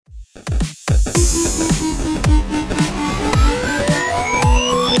Game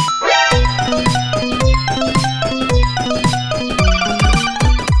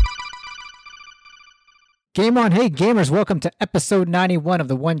on. Hey, gamers. Welcome to episode 91 of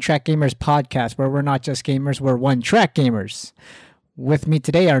the One Track Gamers podcast, where we're not just gamers, we're one track gamers. With me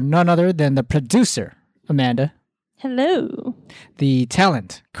today are none other than the producer, Amanda. Hello. The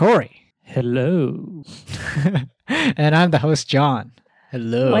talent, Corey. Hello. And I'm the host, John.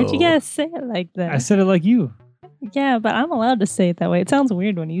 Hello. Why'd you guys say it like that? I said it like you. Yeah, but I'm allowed to say it that way. It sounds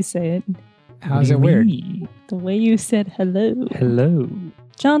weird when you say it. How's it weird? The way you said hello. Hello.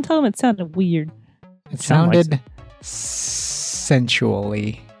 John told him it sounded weird. It sounded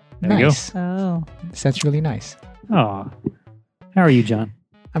sensually There you nice. Oh. Sensually nice. Oh. How are you, John?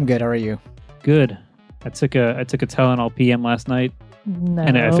 I'm good. How are you? Good. I took a Tylenol PM last night, No.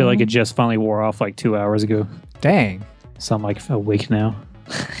 and I feel like it just finally wore off like 2 hours ago. Dang. So I'm like awake now,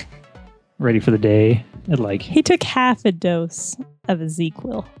 ready for the day. He took half a dose of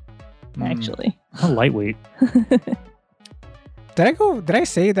Ezekiel, actually. How lightweight. Did I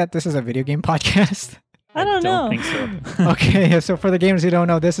say that this is a video game podcast? I don't know. think so. Okay, so for the gamers who don't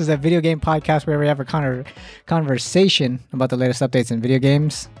know, this is a video game podcast where we have a conversation about the latest updates in video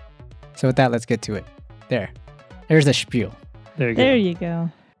games. So with that, let's get to it. There's the spiel. There you go. There you go.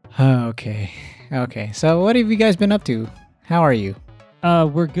 Okay. So what have you guys been up to? How are you?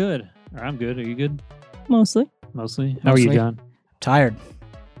 We're good. Or I'm good. Are you good? Mostly. Mostly. How are you, Mostly. John? Tired.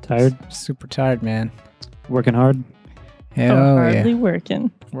 Tired? Super tired, man. Working hard? Hell hardly yeah.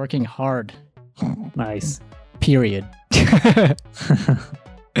 working. Working hard. Nice. Period.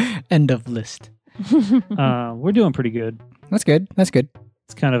 End of list. We're doing pretty good. That's good.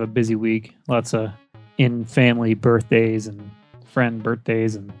 It's kind of a busy week. Lots of in-family birthdays and friend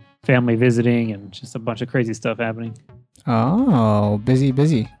birthdays and family visiting and just a bunch of crazy stuff happening. Oh,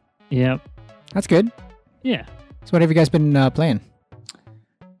 busy. Yep. That's good. Yeah. So what have you guys been playing?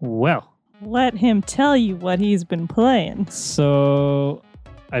 Well, Let him tell you what he's been playing. so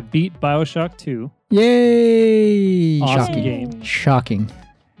I beat BioShock 2. Yay! Awesome Shocking. game. Shocking.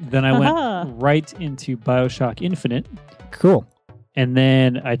 Then I Aha. went right into BioShock Infinite. Cool. And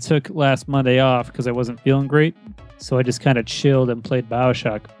then I took last Monday off because I wasn't feeling great. So I just kind of chilled and played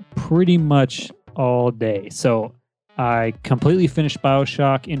BioShock pretty much all day. So I completely finished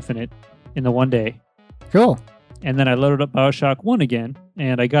BioShock Infinite in the one day. Cool. And then I loaded up BioShock 1 again,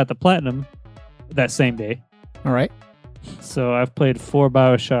 and I got the platinum that same day. All right. So I've played 4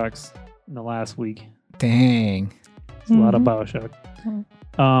 BioShocks in the last week. Dang. It's a lot of Mhm.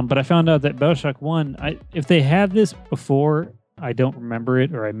 BioShock. But I found out that BioShock 1, if they had this before, I don't remember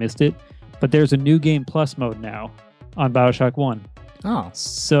it or I missed it. But there's a new game plus mode now on BioShock 1. Oh.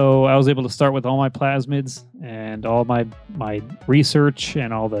 So I was able to start with all my plasmids and all my research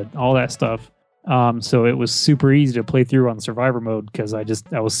and all that stuff. So it was super easy to play through on survivor mode because I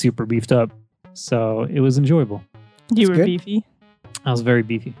was super beefed up. So it was enjoyable. You That's were good. beefy. I was very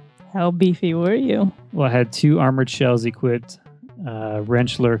beefy. How beefy were you? Well, I had 2 armored shells equipped,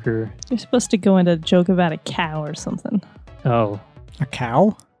 wrench lurker. You're supposed to go into a joke about a cow or something. Oh, A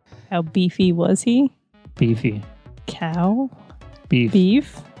cow? How beefy was he? beefy. Cow? Beef.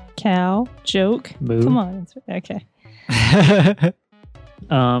 Beef? Cow? Joke? Moo. Come on. Okay.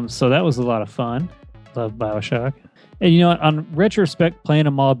 So that was a lot of fun. Love BioShock. And you know what? On retrospect, playing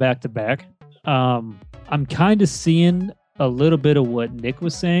them all back to back, I'm kind of seeing a little bit of what Nick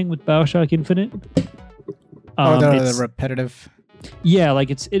was saying with BioShock Infinite. the It's- repetitive. Yeah,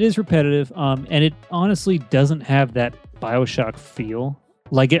 like it is repetitive, and it honestly doesn't have that BioShock feel.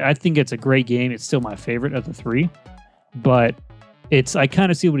 I think it's a great game. It's still my favorite of the 3, but I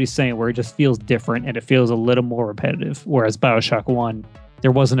kind of see what he's saying, where it just feels different and it feels a little more repetitive. Whereas BioShock 1,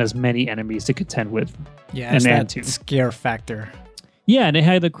 there wasn't as many enemies to contend with. Yeah, it's and that two. scare factor. Yeah, and it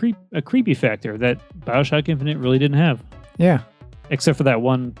had a creepy factor that BioShock Infinite really didn't have, Yeah. except for that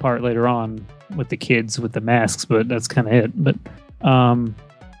one part later on with the kids with the masks. But that's kind of it. But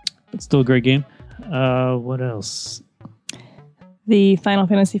it's still a great game. What else? The Final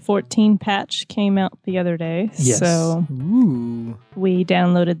Fantasy XIV patch came out the other day. Yes. So Ooh. we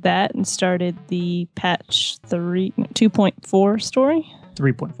downloaded that and started the patch 2.4 story.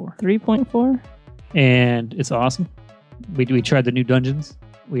 3.4. 3.4. And it's awesome. We tried the new dungeons.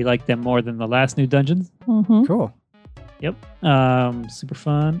 We like them more than the last new dungeons. Mm-hmm. Cool. Yep. Super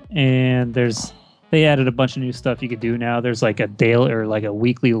fun. And they added a bunch of new stuff you could do now. There's like a daily or like a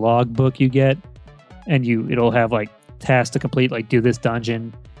weekly log book you get, and it'll have like tasks to complete, like do this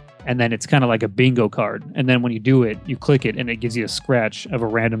dungeon, and then it's kind of like a bingo card. And then when you do it, you click it, and it gives you a scratch of a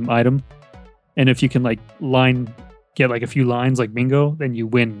random item. And if you can like line get like a few lines like bingo, then you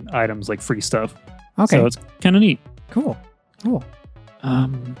win items like free stuff. Okay. So it's kind of neat. Cool. Did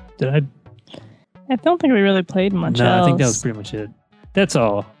I? I don't think we really played much No, else. I think that was pretty much it. That's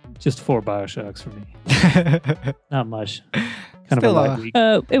all. Just 4 Bioshocks for me. Not much. Kind Still, of a light week.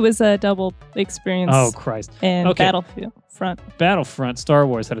 It was a double experience. Oh, Christ. And Okay. Battlefield Front. Battlefront Star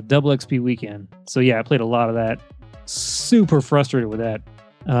Wars had a double XP weekend. So yeah, I played a lot of that. Super frustrated with that.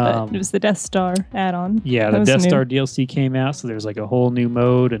 But it was the Death Star add-on. Yeah, That the was Death new. Star DLC came out, so there's like a whole new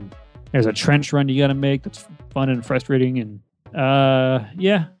mode, and there's a trench run you got to make that's fun and frustrating. And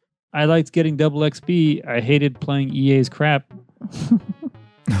yeah, I liked getting double XP. I hated playing EA's crap.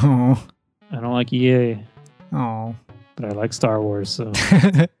 Oh. I don't like EA, Oh. but I like Star Wars, so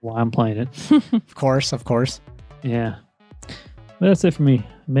Of why I'm playing it. course. Yeah, but that's it for me.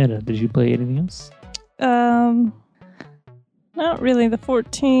 Amanda, did you play anything else? Not really. The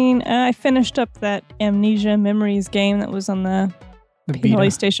 14. I finished up that Amnesia Memories game that was on the The beta.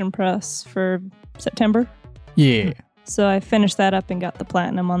 PlayStation Plus for September. Yeah. So I finished that up and got the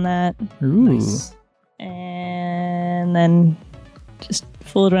platinum on that. Ooh. And then just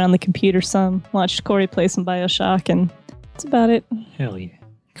fooled around the computer some, watched Corey play some Bioshock, and that's about it. Hell yeah.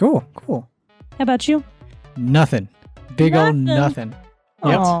 Cool. How about you? Nothing. Big old Nothing. nothing.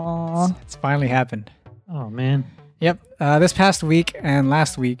 Yep. Aww. It's finally happened. Oh man. Yep. This past week and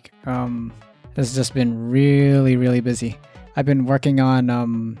last week has just been really, really busy. I've been working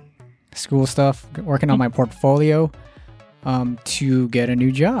on school stuff, working on my portfolio to get a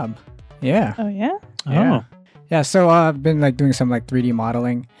new job. Yeah. Oh, yeah? Yeah. Yeah, so I've been like doing some like 3D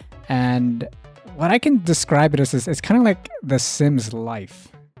modeling, and what I can describe it as is it's kind of like The Sims life.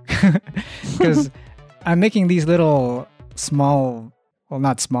 Because I'm making these little small, well,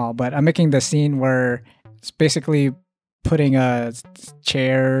 not small, but I'm making the scene where it's basically putting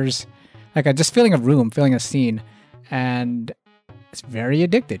chairs, like just filling a room, filling a scene, and it's very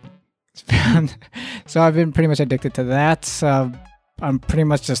addicted. So I've been pretty much addicted to that. I'm pretty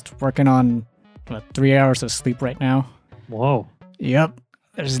much just working on 3 hours of sleep right now. Whoa. Yep.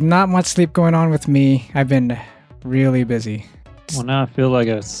 There's not much sleep going on with me. I've been really busy. Well, now I feel like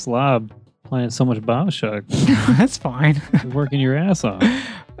a slob playing so much Bioshock. That's fine. You're working your ass off.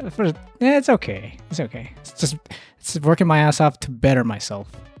 It's okay. It's working my ass off to better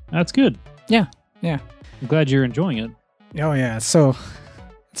myself. That's good. Yeah. I'm glad you're enjoying it. Oh yeah. So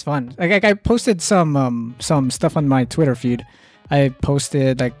it's fun. Like I posted some stuff on my Twitter feed. I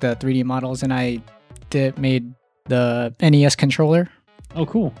posted like the 3D models, and I made the NES controller. Oh,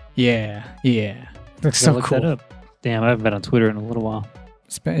 cool. Yeah. Looks Gotta so look cool. that up. Damn, I haven't been on Twitter in a little while.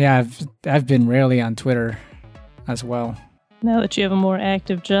 I've been rarely on Twitter as well. Now that you have a more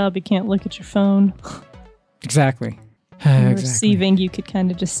active job, you can't look at your phone. Exactly. When you're Exactly. receiving, you could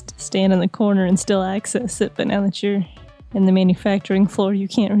kind of just stand in the corner and still access it. But now that you're in the manufacturing floor, you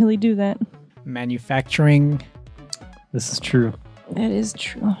can't really do that. Manufacturing. This is true. That is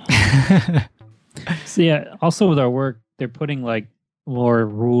true. So yeah, also with our work, they're putting like more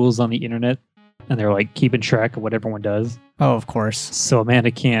rules on the internet, and they're like keeping track of what everyone does. Oh, of course. So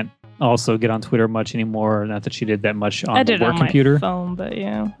Amanda can't also get on Twitter much anymore. Not that she did that much on I the did it work on computer. my phone, but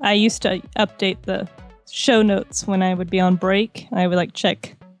yeah, I used to update the show notes when I would be on break. I would like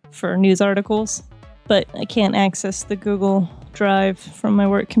check for news articles, but I can't access the Google Drive from my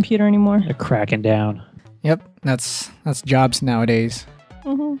work computer anymore. They're cracking down. Yep, that's jobs nowadays.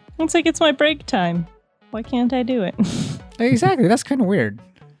 It's like it's my break time. Why can't I do it? Exactly. That's kind of weird.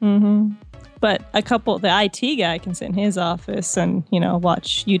 But the IT guy can sit in his office and,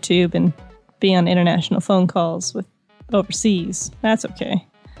 watch YouTube and be on international phone calls with overseas. That's okay.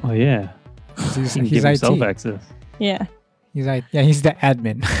 Oh yeah, He's, he can he's give himself IT. access. Yeah. He's the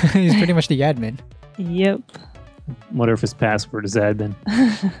admin. He's pretty much the admin. Yep. Wonder if his password is admin.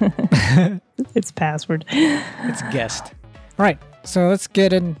 It's password. It's guest. All right. So let's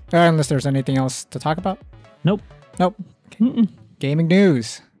get in. Unless there's anything else to talk about. Nope. Okay. Gaming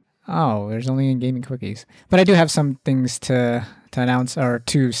news. Oh, there's only gaming quickies. But I do have some things to announce or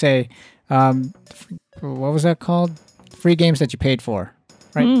to say. What was that called? Free games that you paid for,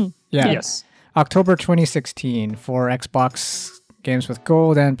 right? Yeah. Yes. October 2016 for Xbox games with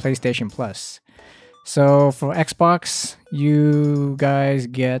Gold and PlayStation Plus. So for Xbox, you guys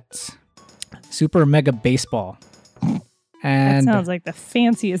get Super Mega Baseball. That And sounds like the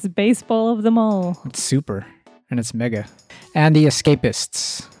fanciest baseball of them all. it's super and it's mega. And the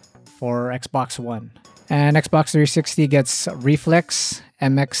Escapists for Xbox One. And Xbox 360 gets Reflex,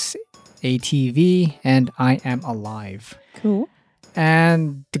 MX ATV, and I Am Alive. Cool.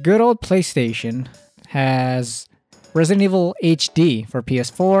 And the good old PlayStation has Resident Evil HD for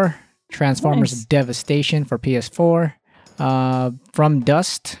PS4 Transformers Nice. Devastation for PS4, From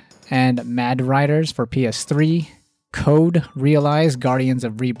Dust and Mad Riders for PS3, Code Realize Guardians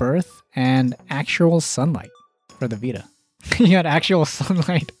of Rebirth, and Actual Sunlight for the Vita. You had Actual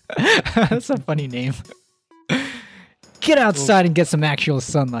Sunlight. That's a funny name. Get outside and get some actual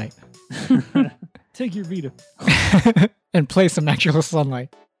sunlight. Take your Vita. And play some actual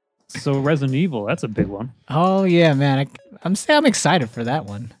sunlight. So Resident Evil, that's a big one. Oh yeah, man. I'm excited for that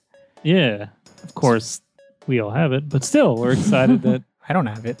one. Yeah. Of course, we all have it, but still, we're excited that I don't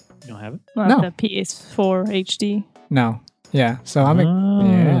have it. you don't have it. Not No. the PS4 HD. No. Yeah. So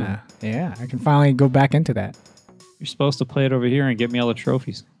Oh. yeah. I can finally go back into that. You're supposed to play it over here and get me all the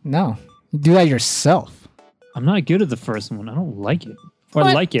trophies. No. You do that yourself. I'm not good at the first one. I don't like it. Or I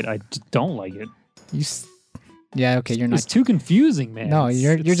What? like it. I just don't like it. Yeah, okay, you're It's not. too confusing, man. No,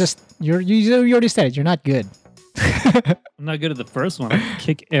 you're you already said it. You're not good. I'm not good at the first one. I can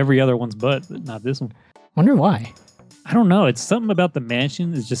kick every other one's butt, but not this one. Wonder why. I don't know. It's something about the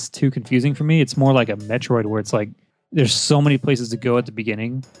mansion is just too confusing for me. It's more like a Metroid where it's like there's so many places to go at the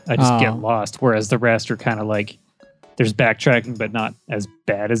beginning. I just Oh. get lost. Whereas the rest are kind of like there's backtracking, but not as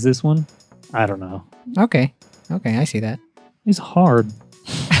bad as this one. I don't know. Okay, I see that. It's hard.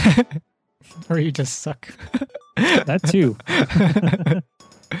 Or you just suck. That too.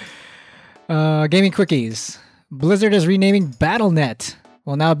 Gaming quickies. Blizzard is renaming BattleNet.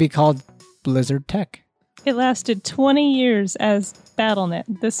 Will now be called Blizzard Tech. It lasted 20 years as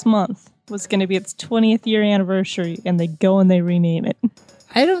BattleNet. This month was going to be its 20th year anniversary, and they go and they rename it.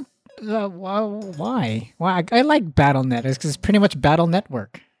 I don't. Why? Why? I like BattleNet. It's pretty much Battle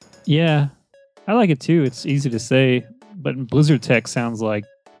Network. Yeah, I like it too. It's easy to say, but Blizzard Tech sounds like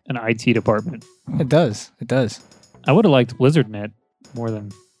an IT department. It does. I would have liked BlizzardNet more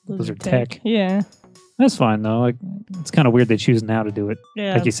than Blizzard Tech. Yeah. That's fine though. Like, it's kind of weird they choose now to do it.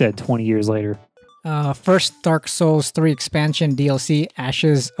 Yeah. Like you said, 20 years later. First Dark Souls 3 expansion DLC,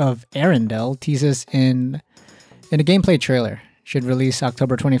 Ashes of Arendelle, teases in a gameplay trailer. Should release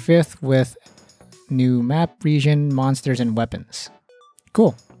October 25th with new map, region, monsters, and weapons.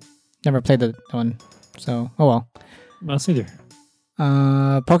 Cool. Never played the one, so oh well. Well, it's either.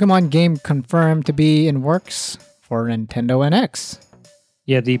 Pokemon game confirmed to be in works for Nintendo NX.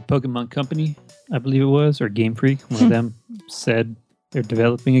 Yeah, the Pokemon Company, I believe it was, or Game Freak, one of them said they're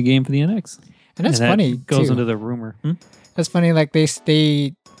developing a game for the NX. And that's that funny goes too. into the rumor. That's funny. Like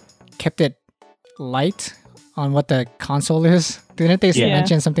they kept it light on what the console is. Didn't they Yeah.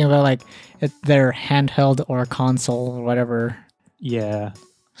 mention something about like their handheld or console or whatever? Yeah.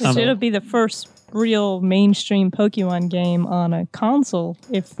 It should be the first real mainstream Pokemon game on a console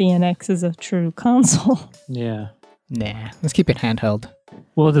if the NX is a true console. Yeah. Nah, let's keep it handheld.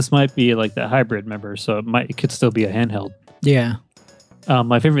 Well, this might be like the hybrid member, so it could still be a handheld. Yeah.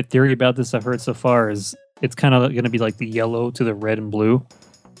 My favorite theory about this I've heard so far is it's kind of going to be like the yellow to the red and blue.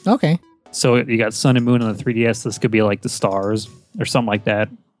 Okay. So you got Sun and Moon on the 3DS. This could be like the stars or something like that,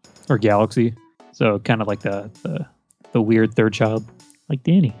 or Galaxy. So kind of like the weird third child, like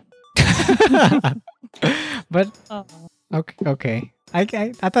Danny. But Oh. okay. I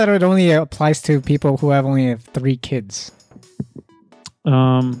thought it only applies to people who only have 3 kids.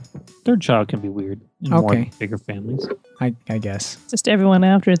 Third child can be weird in more Okay. bigger families. I guess Just everyone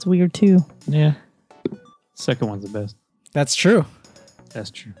after it's weird too. Yeah. Second one's the best. that's true. That's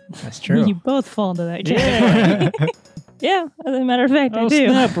true. That's true. You both fall into that category. Yeah, as a matter of fact, I Oh do.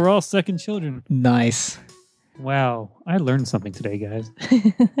 snap! We're all second children. Nice. Wow, I learned something today, guys.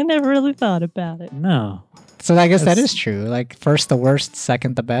 I never really thought about it. No, So I guess that That's- is true. Like first the worst,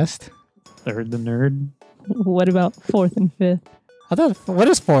 second the best. third the nerd. What about fourth and fifth? I thought what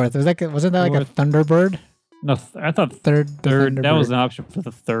is fourth? Wasn't that like a Fourth. Thunderbird? No, I thought Third. the third. That was Thunderbird. an option for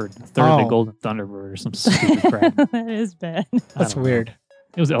the third. Third, Oh. the Golden Thunderbird or some stupid crap. That is bad. That's don't know. weird.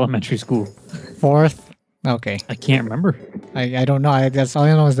 It was elementary school. Fourth. Okay. I can't remember. I don't know. That's all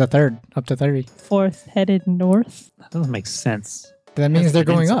I know is the third, up to 30. Fourth headed north. That doesn't make sense. That means That's they're an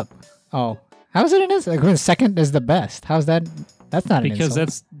going insult. up. Oh, how is it an insult? Like, second is the best. How's that? That's not Because an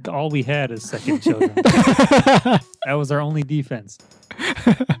that's all we had as second children. insult. That was our only defense.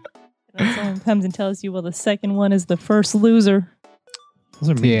 And someone comes and tells you, well, the second one is the first loser.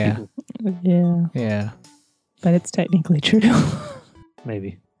 Those are mean Yeah. people. Yeah, Yeah. but it's technically true.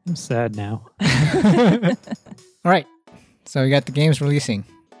 Maybe. I'm sad now. All right. So we got the games releasing.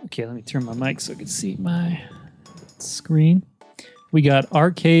 Okay, let me turn my mic so I can see my screen. We got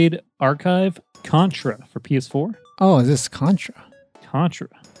Arcade Archive Contra for PS4. Oh, is this Contra? Contra.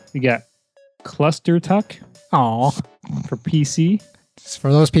 We got Cluster Tuck Oh, for PC. it's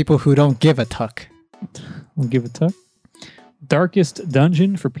for those people who don't give a tuck. We'll give it tuck. Darkest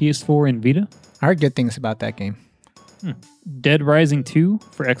Dungeon for PS4 and Vita. I heard good things about that game. Dead Rising 2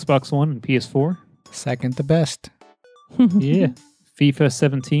 for Xbox One and PS4. Second the best. Yeah. FIFA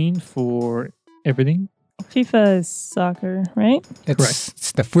 17 for everything. FIFA is soccer, right?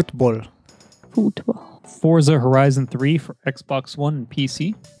 It's the football. Football. Forza Horizon 3 for Xbox One and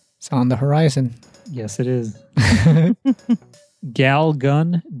PC. It's on the horizon. Yes, it is. Gal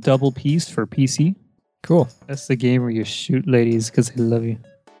Gun Double Piece for PC. Cool. That's the game where you shoot ladies because they love you.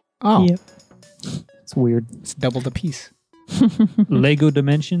 Oh, Yep. It's weird. it's double the piece. Lego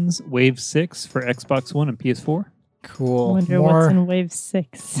Dimensions Wave 6 for Xbox One and PS4. I Cool. wonder what's in Wave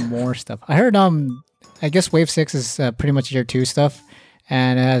 6. More stuff. I heard I guess Wave 6 is pretty much year 2 stuff,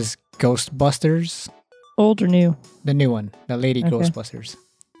 and it has Ghostbusters, Old or new? the new one, the Lady Okay. Ghostbusters.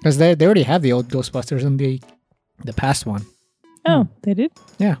 Because they already have the old Ghostbusters in the past one. Oh, they did?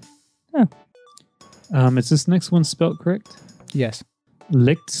 Is this next one spelled correct? Yes.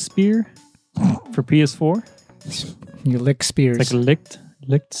 Licked Spear for PS4. You lick spears. It's like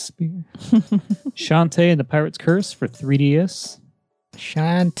licked spear. Shantae and the Pirate's Curse for 3DS.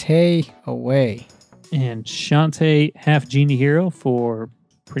 Shantae away. And Shantae Half Genie Hero for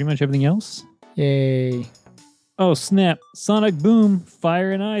pretty much everything else. Yay. Oh, snap. Sonic Boom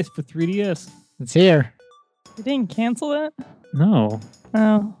Fire and Ice for 3DS. It's here. They didn't cancel that? No.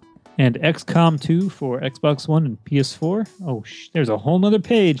 Oh. And XCOM 2 for Xbox One and PS4. Oh, there's a whole nother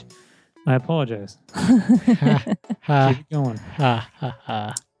page. I apologize. Ha, ha, Keep it going. ha, ha,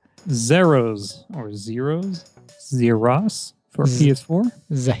 ha. Zeros for PS4.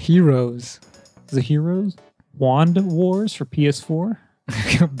 The heroes. Heroes. Wand Wars for PS4.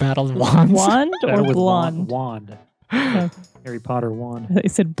 Battle wands. Wand or Battle with blonde? Wand. Oh, Harry Potter wand. they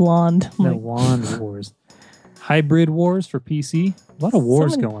said blonde. I'm No, like, Wand Wars. Hybrid Wars for PC. A lot of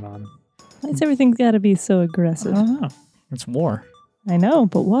wars Someone- going on. why is everything got to be so I aggressive? don't know. It's war. I know,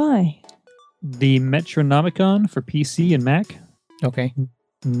 but why? The Metronomicon for PC and Mac. Okay.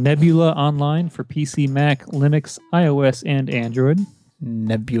 Nebula Online for PC, Mac, Linux, iOS, and Android.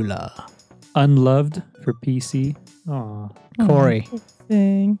 Nebula. Unloved for PC. Aw. Corey.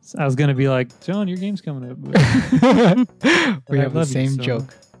 Thing. I was going to be like, John, your game's coming up. We I have the love you, same so-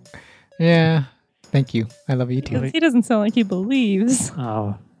 joke. Yeah. Thank you. I love you too. He doesn't sound like he believes.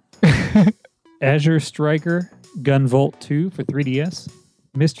 Oh. Azure Striker Gunvolt 2 for 3DS.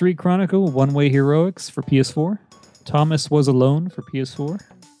 Mystery Chronicle One Way Heroics for PS4. Thomas Was Alone for PS4.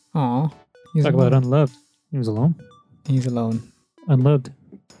 Aw. He's Talk alone. about unloved. He was alone. He's alone. Unloved.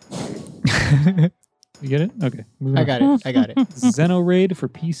 You get it? Okay. moving I on. got it. I got it. Xenoraid for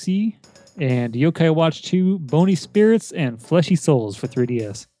PC. And Yokai Watch 2 Bony Spirits and Fleshy Souls for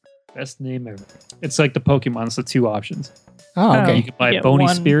 3DS. Best name ever. It's like the Pokemon. It's the two options. Oh, You okay. can buy Yeah, Bony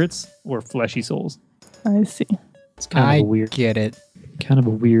one. Spirits or Fleshy Souls. I see. It's kind I of a weird, get it.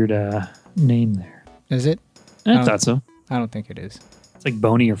 name there. Is it? I Oh. thought so. I don't think it is. It's like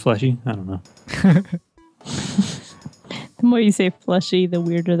bony or fleshy. I don't know. The more you say fleshy, the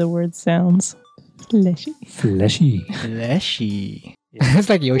weirder the word sounds. Fleshy. Fleshy. Fleshy. Yeah. It's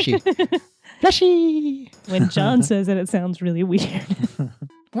like Yoshi. Fleshy. When John says it, it sounds really weird.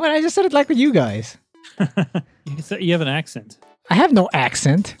 What? I just said it like with you guys. You have an accent. I have no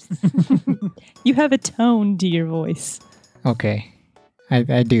accent. You have a tone to your voice. Okay.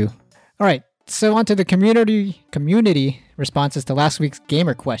 I do. All right. So on to the community responses to last week's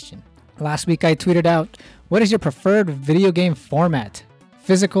gamer question. Last week I tweeted out, what is your preferred video game format?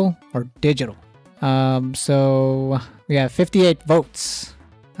 Physical or digital? So we have 58 votes.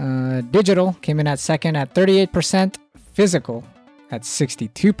 Digital came in at second at 38%. Physical at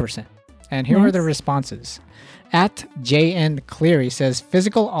 62%. And here are the Nice. responses. At JN Cleary says,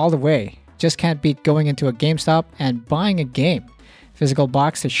 physical all the way. Just can't beat going into a GameStop and buying a game. Physical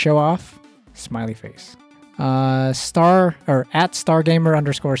box to show off. Smiley face. At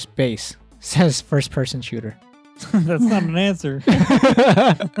Stargamer_space says first person shooter. That's not an answer.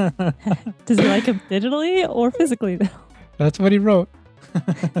 Does he like them digitally or physically, though? That's what he wrote.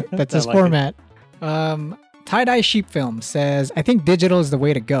 That's his I like it. format. Tie-Dye Sheep Film says, I think digital is the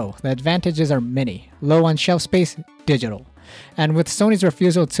way to go. The advantages are many. Low on shelf space, digital. And with Sony's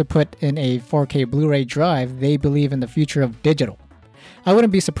refusal to put in a 4K Blu-ray drive, they believe in the future of digital. I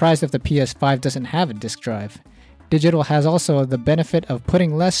wouldn't be surprised if the PS5 doesn't have a disc drive. Digital has also the benefit of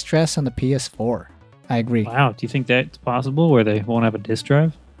putting less stress on the PS4. I agree. Wow. Do you think that's possible where they won't have a disc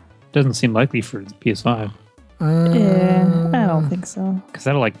drive? Doesn't seem likely for the PS5 Yeah, I don't think so. because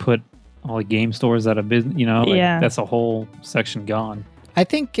that'll like put all the game stores out of business. You know, like, Yeah. that's a whole section gone. I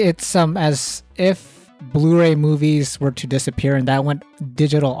think it's as if Blu-ray movies were to disappear and that went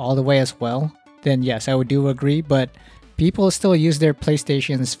digital all the way as well, then yes, I would do agree. But people still use their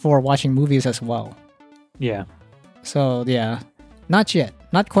PlayStations for watching movies as well. Yeah. So yeah, not yet,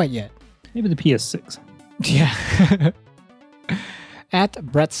 not quite yet. Maybe the PS6. Yeah. At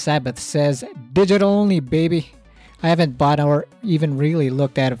Brett Sabbath says, digital only, baby. I haven't bought or even really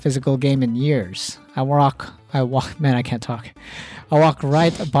looked at a physical game in years. Man, I can't talk. I walk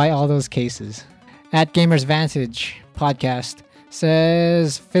right by all those cases. At Gamers Vantage podcast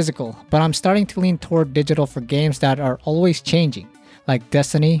says physical, but I'm starting to lean toward digital for games that are always changing, like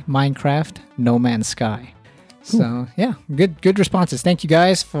Destiny, Minecraft, No Man's Sky. So yeah, good responses. Thank you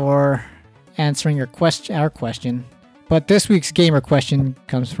guys for answering our question. But this week's gamer question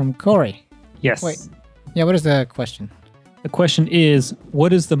comes from Corey. Yes. Wait. Yeah, what is the question? The question is,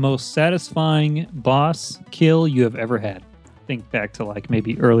 what is the most satisfying boss kill you have ever had? Think back to like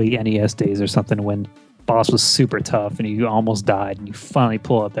maybe early NES days or something when boss was super tough and you almost died and you finally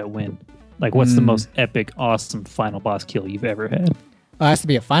pull out that win. Like, what's the most epic, awesome final boss kill you've ever had? It has to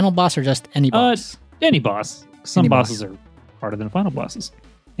be a final boss or just any boss? Any boss. Some bosses are harder than final bosses.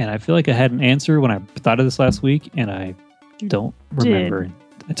 And I feel like I had an answer when I thought of this last week, and I don't remember.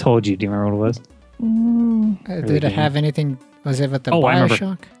 I told you. Do you remember what it was? Did it have anything? Was it with the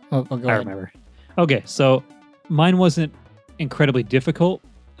Bioshock? Oh, go ahead. I remember. Okay, so mine wasn't incredibly difficult,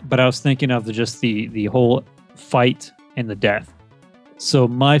 but I was thinking of the whole fight and the death. So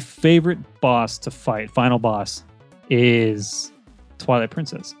my favorite boss to fight, final boss, is Twilight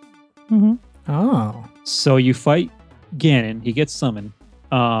Princess. Mm-hmm. Oh. So you fight Ganon. He gets summoned.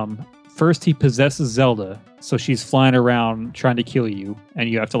 First, he possesses Zelda, so she's flying around trying to kill you, and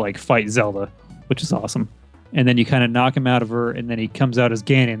you have to like fight Zelda, which is awesome. And then you kind of knock him out of her, and then he comes out as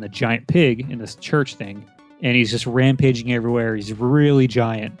Ganon, the giant pig, in this church thing, and he's just rampaging everywhere. He's really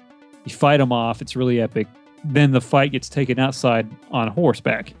giant. You fight him off. It's really epic. Then the fight gets taken outside on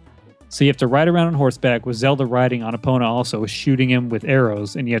horseback. So you have to ride around on horseback with Zelda riding on Epona also, shooting him with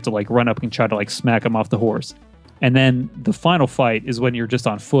arrows, and you have to like run up and try to like smack him off the horse. And then the final fight is when you're just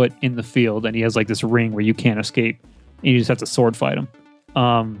on foot in the field, and he has like this ring where you can't escape, and you just have to sword fight him.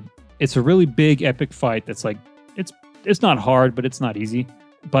 It's a really big, epic fight that's like, it's not hard, but it's not easy.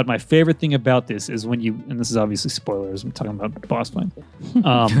 But my favorite thing about this is when you, and this is obviously spoilers, I'm talking about boss fight.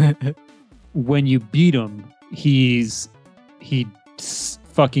 When you beat him, he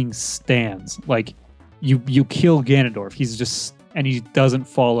fucking stands. Like, you kill Ganondorf, he's just, and he doesn't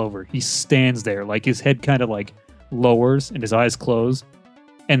fall over. He stands there, like his head kind of like lowers and his eyes close,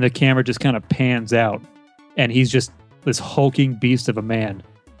 and the camera just kind of pans out, and he's just this hulking beast of a man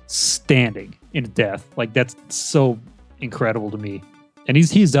standing in death. Like, that's so incredible to me. And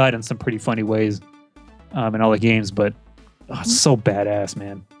he's died in some pretty funny ways in all the games, but it's so badass,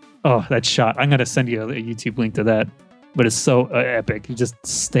 man. Oh, that shot. I'm going to send you a YouTube link to that, but it's so epic. He just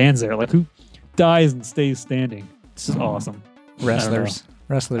stands there. Like, who dies and stays standing? It's just awesome. Wrestlers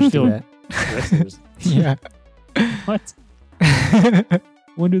do that. Wrestlers? Yeah. What?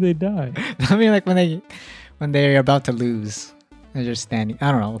 When do they die? I mean, like when they're about to lose, they're just standing.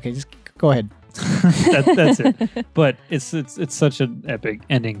 I don't know. Okay, just go ahead. That's it. But it's such an epic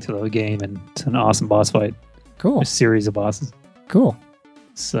ending to the game, and it's an awesome boss fight. Cool. A series of bosses. Cool.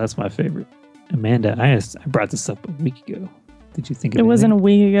 So that's my favorite. Amanda, I brought this up a week ago. Did you think of It anything? wasn't a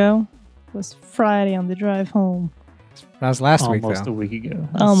week ago. It was Friday on the drive home. That was last week, Almost though. a week ago.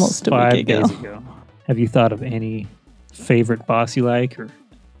 Almost a week ago. 5 days ago. Have you thought of any favorite boss you like, or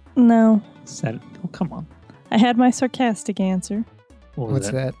No. said, oh, come on. I had my sarcastic answer. What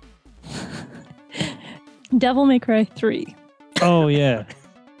was What's that? Devil May Cry 3. Oh, yeah.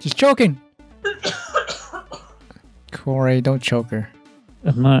 She's choking. Corey, don't choke her.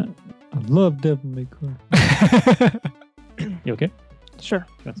 I love Devil May Cry. You okay? Sure.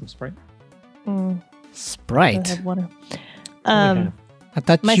 Got some Sprite? I Sprite. have water. Okay. I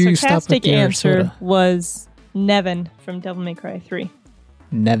thought My you stopped with sarcastic your answer soda. was Nevin from Devil May Cry 3.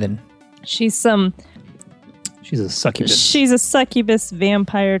 Nevin. She's a succubus. She's a succubus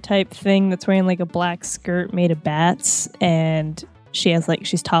vampire type thing that's wearing like a black skirt made of bats, and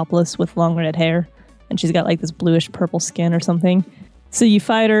she's topless with long red hair, and she's got like this bluish purple skin or something. So you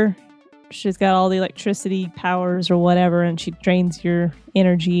fight her. She's got all the electricity powers or whatever, and she drains your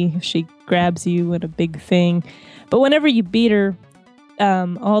energy if she grabs you in a big thing. But whenever you beat her,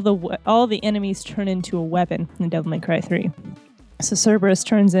 all the enemies turn into a weapon in Devil May Cry 3. So Cerberus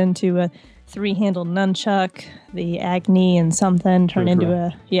turns into a 3-handled nunchuck. The Agni and something turn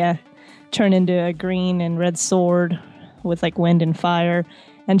into a green and red sword with like wind and fire,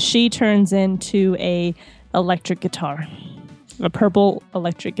 and she turns into a electric guitar, a purple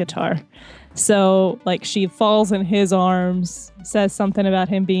electric guitar. So like she falls in his arms, says something about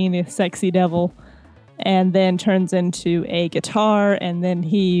him being a sexy devil, and then turns into a guitar, and then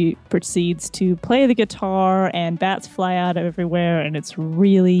he proceeds to play the guitar, and bats fly out everywhere, and it's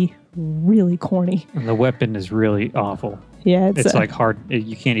really, really corny. And the weapon is really awful. Yeah, It's like hard.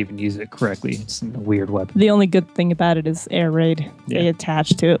 You can't even use it correctly. It's a weird weapon. the only good thing about it is air raid. They Yeah. attach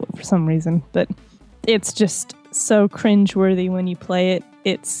to it for some reason, but it's just so cringeworthy when you play it.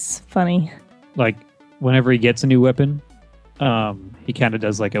 It's funny. Like whenever he gets a new weapon, he kind of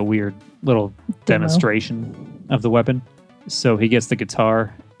does like a weird little demonstration of the weapon. So he gets the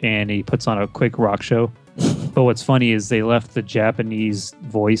guitar and he puts on a quick rock show. But what's funny is they left the Japanese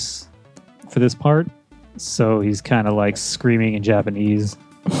voice for this part. So he's kind of like screaming in Japanese,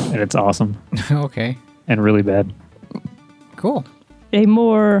 and it's awesome Okay. and really bad. Cool. A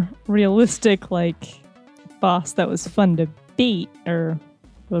more realistic boss that was fun to beat, or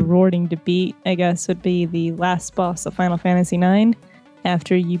rewarding to beat, I guess, would be the last boss of Final Fantasy IX.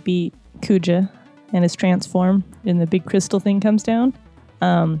 After you beat Kuja and his transform and the big crystal thing comes down.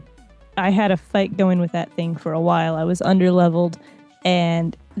 I had a fight going with that thing for a while. I was underleveled,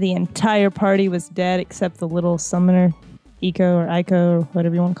 and the entire party was dead except the little summoner, Eiko or Aiko or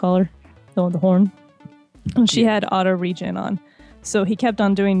whatever you want to call her, the one with the horn. And she had auto regen on. So he kept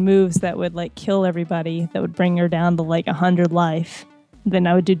on doing moves that would kill everybody, that would bring her down to 100 life. Then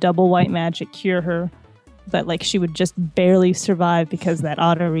I would do double white magic, cure her, but she would just barely survive because of that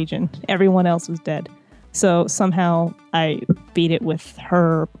auto regen. Everyone else was dead. So somehow I beat it with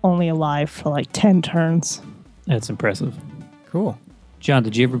her only alive for 10 turns. That's impressive. Cool. John,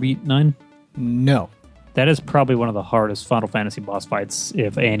 did you ever beat 9? No. That is probably one of the hardest Final Fantasy boss fights,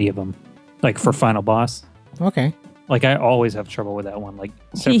 if any of them. For final boss. Okay. I always have trouble with that one.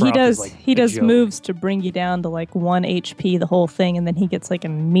 He does a joke. moves to bring you down to 1 HP the whole thing, and then he gets an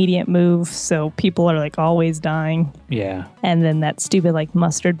immediate move, so people are always dying. Yeah. And then that stupid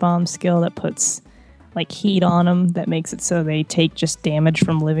mustard bomb skill that puts heat on them, that makes it so they take just damage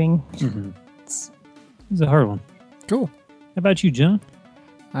from living. Mm-hmm. It's a hard one. Cool. How about you, John?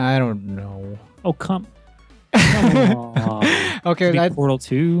 I don't know. Oh, come on. Okay. Big Portal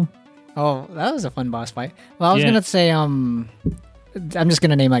 2. Oh, that was a fun boss fight. Well, I was Yeah. gonna say, I'm just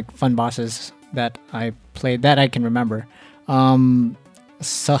gonna name fun bosses that I played that I can remember.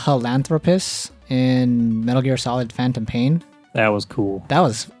 Sahelanthropus in Metal Gear Solid Phantom Pain. That was cool. That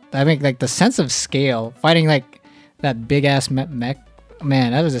was, I mean, the sense of scale, fighting that big ass mech.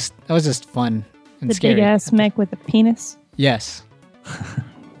 Man, that was just fun and The scary. big ass mech with a penis. Yes.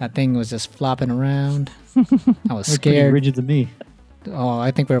 That thing was just flopping around. I was That's pretty scared. rigid to me. Oh,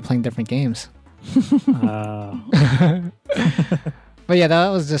 I think we were playing different games. But yeah, that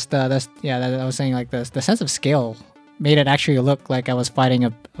was just I was saying the sense of scale made it actually look like I was fighting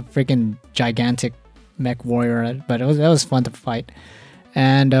a freaking gigantic mech warrior. But that was fun to fight.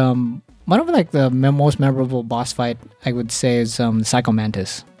 And one of the most memorable boss fight I would say is Psycho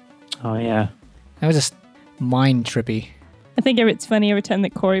Mantis. Oh, yeah. That was just mind trippy. I think it's funny every time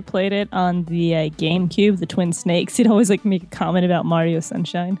that Corey played it on the GameCube, the Twin Snakes, he'd always make a comment about Mario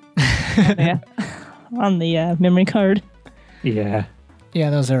Sunshine on the memory card. Yeah. Yeah,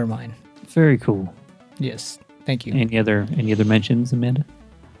 those are mine. Very cool. Yes, thank you. Any other mentions, Amanda?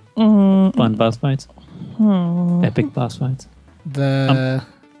 Mm, Fun boss fights? hmm. Epic boss fights?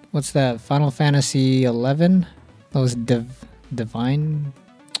 What's that? Final Fantasy 11? Those divine.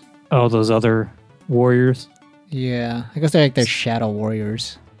 Oh, those other warriors? Yeah, I guess they're they're shadow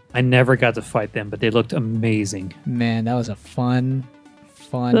warriors. I never got to fight them, but they looked amazing. Man, that was a fun.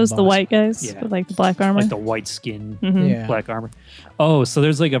 Those the boss. white guys Yeah. with the black armor. Like the white skin, Mhm. Yeah. black armor. Oh, so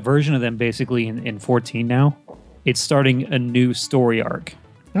there's a version of them basically in 14 now. It's starting a new story arc.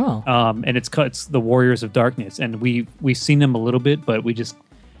 Oh. And it's the Warriors of Darkness, and we've seen them a little bit, but we just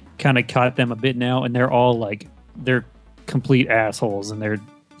kind of caught them a bit now, and they're all they're complete assholes, and they're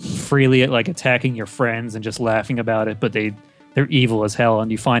freely attacking your friends and just laughing about it, but they're evil as hell, and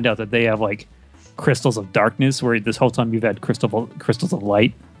you find out that they have crystals of darkness, where this whole time you've had crystals of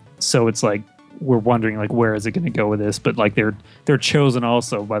light. So it's we're wondering where is it going to go with this, but they're chosen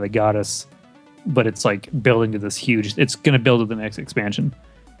also by the goddess, but it's building to this huge. It's going to build to the next expansion.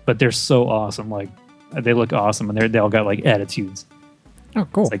 But they're so awesome. They look awesome, and they all got attitudes. Oh,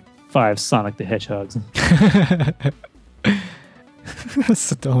 cool. It's 5 Sonic the Hedgehogs. That's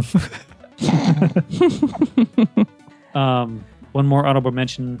so dumb. One more honorable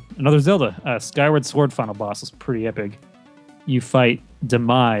mention. Another Zelda. Skyward Sword final boss is pretty epic. You fight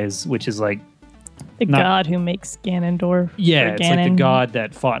Demise, which is the not- god who makes Ganondorf. yeah, or it's Ganon. the god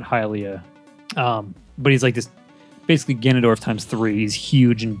that fought Hylia. But he's this basically Ganondorf times 3. He's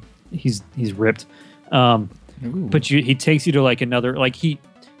huge and he's ripped. Ooh. But he takes you to another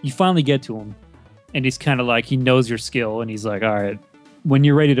you finally get to him, and he's kind of like, he knows your skill, and he's like, all right, when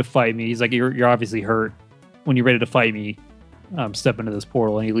you're ready to fight me, he's like, you're obviously hurt. When you're ready to fight me, step into this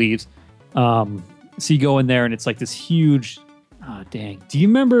portal, and he leaves. So you go in there, and it's like this huge. Oh dang! Do you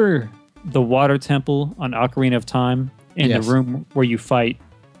remember the water temple on Ocarina of Time in Yes. the room where you fight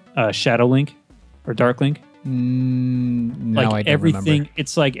Shadow Link or Dark Link? No, Like I don't everything, remember.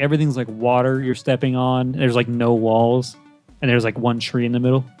 it's like everything's like water you're stepping on. There's like no walls, and there's like one tree in the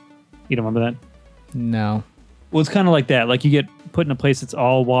middle. You don't remember that? No. Well, it's kind of like that. Like you get put in a place that's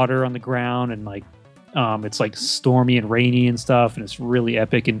all water on the ground, and like it's like stormy and rainy and stuff, and it's really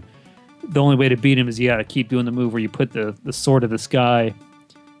epic. And the only way to beat him is you got to keep doing the move where you put the sword of the sky,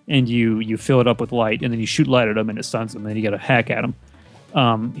 and you fill it up with light, and then you shoot light at him, and it stuns him. And then you got to hack at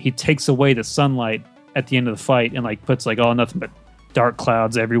him. He takes away the sunlight at the end of the fight, and like puts like nothing but dark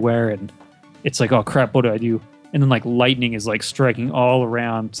clouds everywhere, and it's like, oh crap, what do I do? And then like lightning is like striking all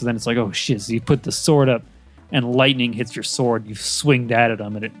around. So then it's like, oh shit. So you put the sword up, and lightning hits your sword. You swing that at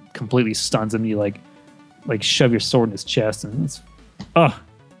him, and it completely stuns him. You like shove your sword in his chest, and it's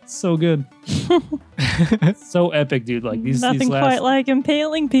so good. So epic, dude. Like these Nothing last, quite like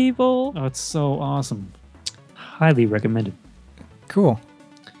impaling people. oh, it's so awesome. Highly recommended. Cool.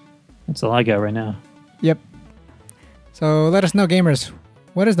 That's all I got right now. Yep. So let us know, gamers,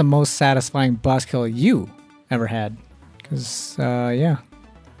 what is the most satisfying boss kill you ever had? Because, yeah,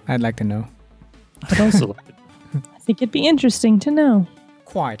 I'd like to know. I'd also like it. I think it'd be interesting to know.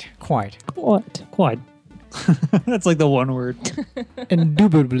 Quite. What? Quite. That's like the one word.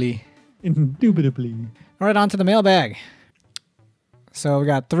 Indubitably. Indubitably. All right, on to the mailbag. So we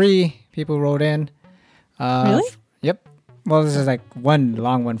got 3 people wrote in. Really? Yep. Well, this is like one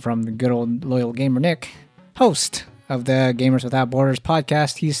long one from the good old loyal gamer Nick, host of the Gamers Without Borders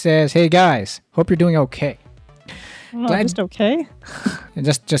podcast. He says, "Hey guys, hope you're doing okay." Well, Glad- just okay.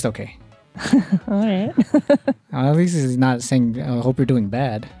 Just okay. All right. At least he's not saying, "Hope you're doing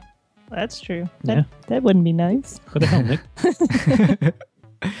bad." That's true. Yeah. That wouldn't be nice. What the hell, Nick?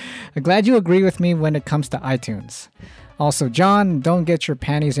 I'm glad you agree with me when it comes to iTunes. Also, John, don't get your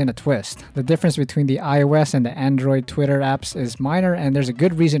panties in a twist. The difference between the iOS and the Android Twitter apps is minor, and there's a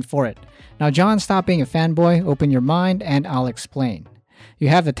good reason for it. Now, John, stop being a fanboy, open your mind, and I'll explain. You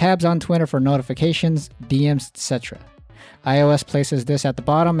have the tabs on Twitter for notifications, DMs, etc. iOS places this at the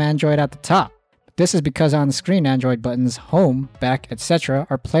bottom, Android at the top. This is because on the screen, Android buttons, home, back, etc.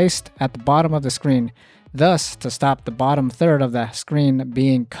 are placed at the bottom of the screen, thus to stop the bottom third of the screen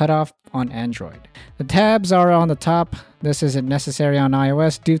being cut off on Android. The tabs are on the top. This isn't necessary on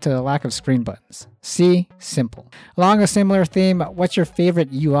iOS due to the lack of screen buttons. See, simple. Along a similar theme, what's your favorite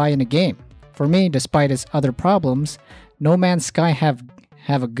UI in a game? For me, despite its other problems, No Man's Sky have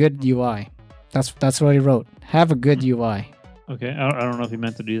a good UI. That's what he wrote. Have a good UI. Okay, I don't know if he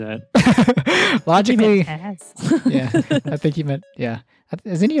meant to do that. Logically, Ass. yeah, I think he meant, yeah.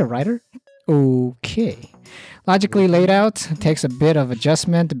 Isn't he a writer? Okay. Logically laid out, takes a bit of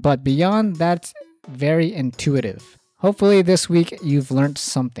adjustment, but beyond that, very intuitive. Hopefully this week you've learned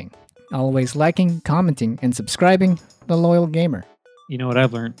something. Always liking, commenting, and subscribing, the loyal gamer. You know what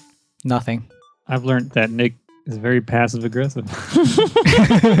I've learned? Nothing. I've learned that Nick is very passive aggressive.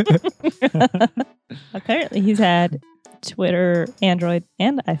 Apparently, he's had Twitter, Android,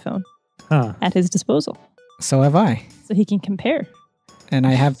 and iPhone Huh. at his disposal, So have I. so he can compare. And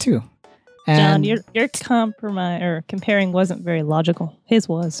I have too. John, And, your compromise or comparing wasn't very logical. His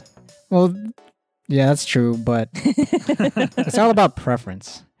was. well, yeah, that's true, but it's all about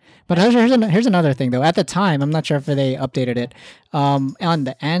preference. But here's another thing, though. At the time, I'm not sure if they updated it. On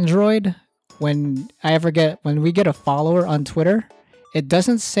the Android, when we get a follower on Twitter, it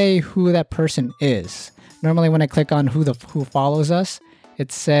doesn't say who that person is. Normally, when I click on who follows us,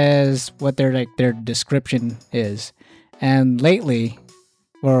 it says what their description is. And lately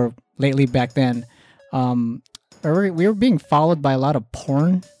back then, we were being followed by a lot of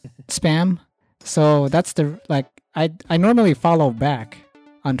porn spam. So that's I normally follow back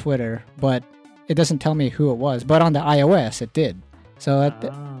on Twitter, but it doesn't tell me who it was. But on the iOS, it did. So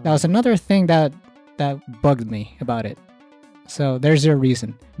that was another thing that bugged me about it. So there's your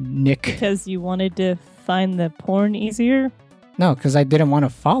reason, Nick. Because you wanted to find the porn easier? No, because I didn't want to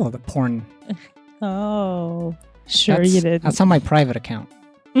follow the porn. Oh, sure you did. That's on my private account.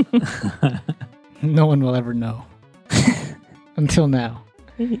 No one will ever know. Until now.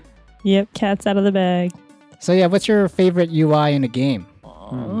 Yep, cat's out of the bag. So yeah, what's your favorite UI in a game?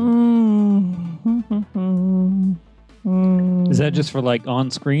 Is that just for like on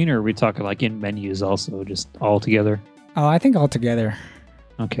screen, or are we talking like in menus also, just all together? Oh, I think altogether.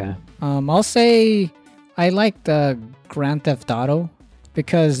 Okay. I'll say I like the Grand Theft Auto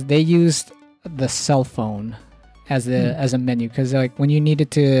because they used the cell phone as a menu, because like when you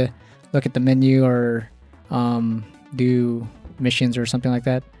needed to look at the menu or do missions or something like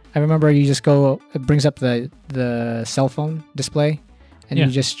that, I remember you just go, it brings up the cell phone display, and you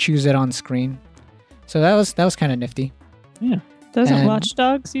just choose it on screen. So that was kind of nifty. Yeah. Doesn't Watch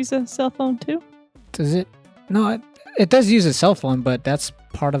Dogs use a cell phone too? Does it? No, it does use a cell phone, but that's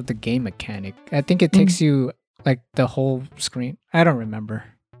part of the game mechanic. I think it takes you like the whole screen. I don't remember.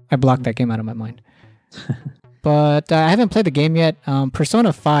 I blocked that game out of my mind. But I haven't played the game yet. Persona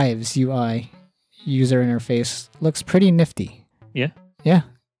 5's UI user interface looks pretty nifty. Yeah? Yeah.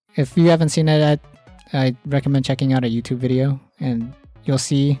 If you haven't seen it, I recommend checking out a YouTube video, and you'll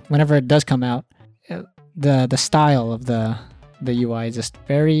see whenever it does come out, the style of the UI is just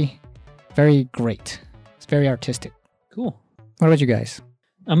very, very great. It's very artistic. Cool. What about you guys?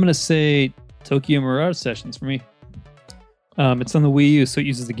 I'm going to say Tokyo Mirage Sessions for me. It's on the Wii U, so it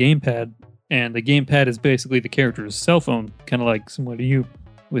uses the gamepad, and the gamepad is basically the character's cell phone, kind of like similar to you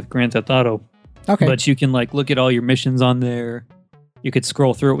with Grand Theft Auto. Okay. But you can like look at all your missions on there. You could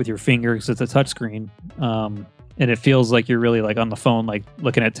scroll through it with your finger because it's a touchscreen. And it feels like you're really like on the phone, like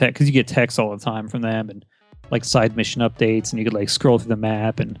looking at text, because you get texts all the time from them and like side mission updates, and you could like scroll through the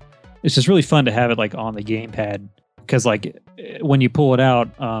map, and it's just really fun to have it like on the gamepad, because like when you pull it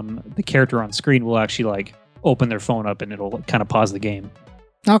out, the character on screen will actually like open their phone up and it'll kind of pause the game.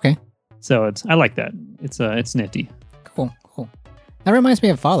 Okay. So I like that. It's nifty. Cool. That reminds me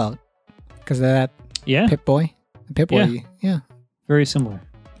of Fallout because of that Yeah, Pip-Boy. Pip-Boy. Yeah. very similar.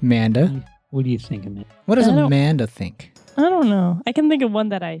 Amanda. What do you think, Amanda? What does I don't- Amanda think? I don't know. I can think of one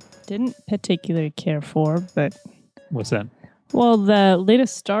that I didn't particularly care for, but What's that? well, the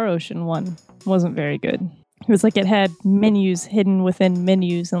latest Star Ocean one wasn't very good. It was like it had menus hidden within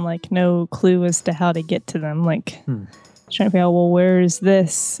menus and like no clue as to how to get to them. Like trying to figure out, well, where is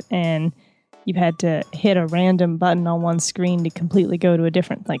this? And you had to hit a random button on one screen to completely go to a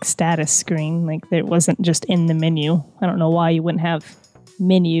different like status screen. Like it wasn't just in the menu. I don't know why you wouldn't have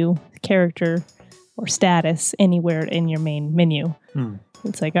menu, character, or status anywhere in your main menu.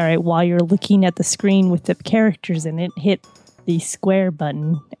 It's like, all right, while you're looking at the screen with the characters in it, hit the square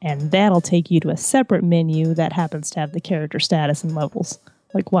button, and that'll take you to a separate menu that happens to have the character status and levels.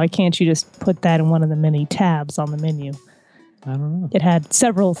 Like, why can't you just put that in one of the many tabs on the menu? I don't know. It had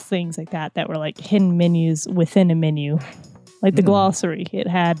several things like that were like hidden menus within a menu. Like the glossary.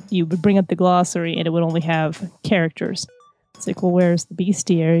 You would bring up the glossary and it would only have characters. It's like, well, where's the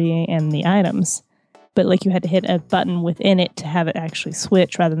bestiary and the items? But like you had to hit a button within it to have it actually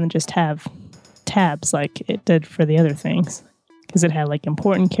switch rather than just have tabs like it did for the other things. Because it had like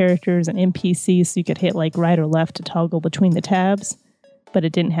important characters and NPCs, so you could hit like right or left to toggle between the tabs. But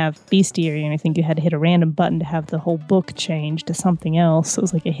it didn't have bestiary or anything. You had to hit a random button to have the whole book change to something else. So it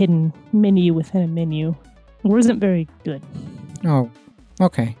was like a hidden menu within a menu. It wasn't very good. Oh,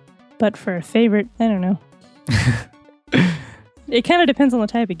 okay. But for a favorite, I don't know. It kind of depends on the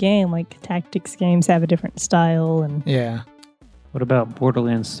type of game. Like tactics games have a different style, and Yeah. What about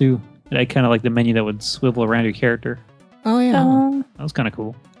Borderlands 2? I kind of like the menu that would swivel around your character. Oh, yeah. That was kind of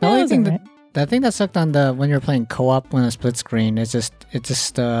cool. The only thing right. the thing that sucked on when you're playing co-op on a split screen, it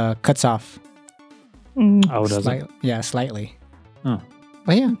just cuts off. Oh, does it? Slightly. Oh,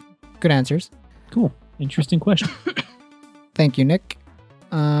 But yeah, good answers. cool. Interesting question. Thank you, Nick.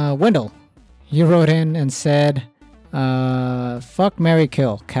 Wendell, you wrote in and said, fuck, marry,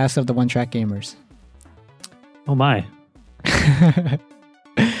 kill, cast of the One Track Gamers. Oh my.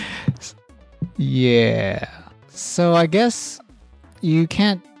 Yeah. So I guess you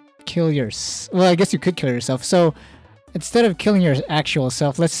can't kill well, I guess you could kill yourself. So instead of killing your actual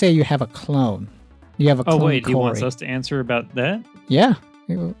self, let's say you have a clone. You have a clone. Oh wait, he Corey. wants us to answer about that? Yeah.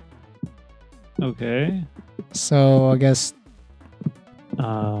 Okay. So I guess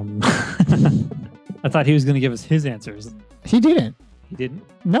I thought he was going to give us his answers. he didn't. He didn't.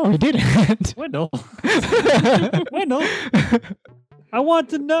 No, he didn't. Wendell. Wendell. I want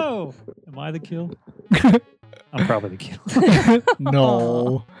to know. Am I the kill? I'm probably the kill.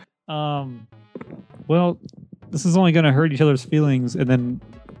 No. Well, this is only going to hurt each other's feelings and then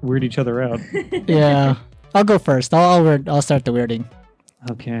weird each other out. Yeah. I'll go first. I'll start the weirding.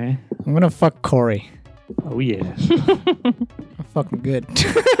 Okay. I'm gonna fuck Corey. Oh yeah. I'm fucking good.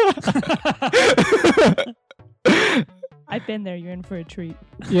 I've been there. You're in for a treat.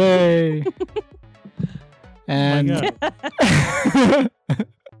 Yay. And Oh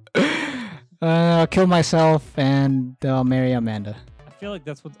I'll kill myself and I'll marry Amanda. I feel like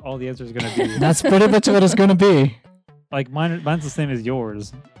that's what all the answers are going to be. That's pretty much what it's gonna be. Like mine's the same as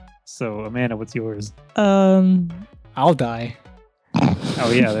yours. So Amanda, what's yours? I'll die.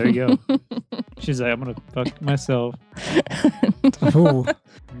 Oh yeah, there you go. She's like, I'm gonna fuck myself, Ooh.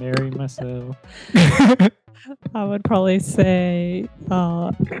 marry myself. I would probably say,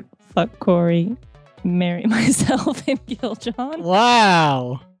 fuck Corey, marry myself, and kill John.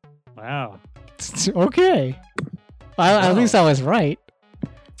 Wow. Wow. Okay. At least I was right.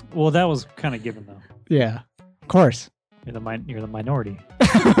 Well, that was kind of given though. Yeah. Of course. You're the minority.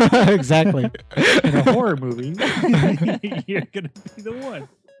 Exactly. In a horror movie, you're gonna be the one.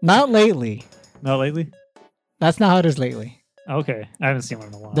 Not lately. Not lately. That's not how it is lately. Okay, I haven't seen one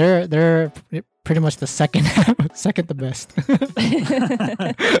in a while. They're pretty much the second the best.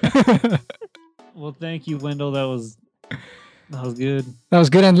 Well, thank you, Wendell. That was good. That was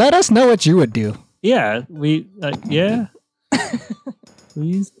good. And let us know what you would do. Yeah, yeah.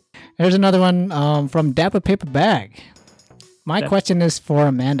 Please. Here's another one from Dapper Paper Bag. My question is for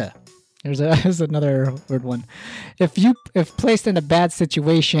Amanda. Here's another weird one. If placed in a bad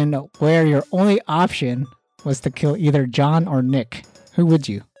situation where your only option was to kill either John or Nick, who would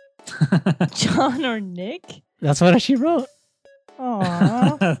you? John or Nick? That's what she wrote.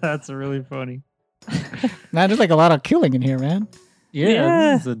 Aww. That's really funny. Man, there's like a lot of killing in here, man.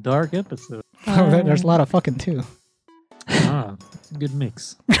 Yeah, this is a dark episode. There's a lot of fucking too. It's a good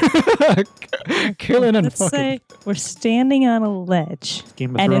mix. Killing and Let's fucking. say we're standing on a ledge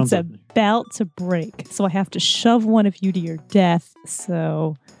Game of and Thrones. it's about to break. So I have to shove one of you to your death.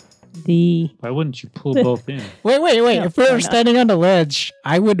 So Why wouldn't you pull both in? Wait. No, If we fair were enough. standing on the ledge,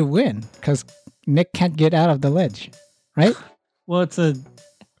 I would win because Nick can't get out of the ledge, right? Well,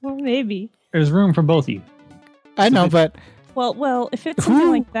 well, maybe. there's room for both of you. I know, but Well, if it's something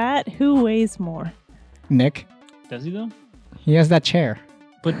Who- like that, who weighs more? Nick, Does he though? he has that chair.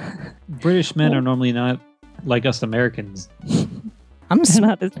 But British men are normally not like us Americans. They're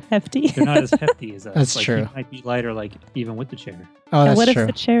not as hefty. They're not as hefty as us. That's like, true. He might be lighter, like even with the chair. Oh, And that's what true. if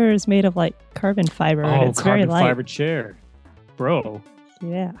the chair is made of like carbon fiber and it's very carbon light? fiber chair, bro.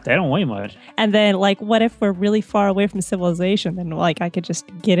 Yeah. They don't weigh much. And then like what if we're really far away from civilization? Then like I could just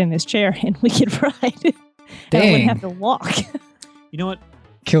get in his chair and we could ride. And I Dang. wouldn't have to walk. You know what?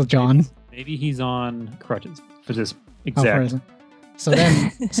 Kill John. Maybe he's on crutches for this Oh, exact. prison.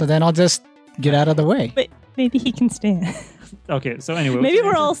 So then I'll just get out of the way. But maybe he can stand. Okay, so anyway, Maybe what's the we're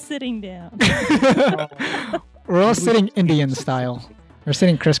answer? all sitting down. We're all sitting Indian style. We're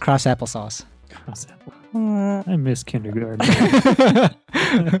sitting crisscross applesauce. Uh, I miss kindergarten.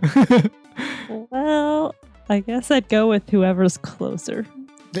 well, I guess I'd go with whoever's closer.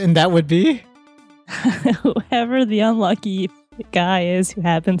 And that would be? Whoever the unlucky guy is who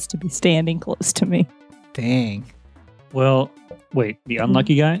happens to be standing close to me. Dang. Well, wait, the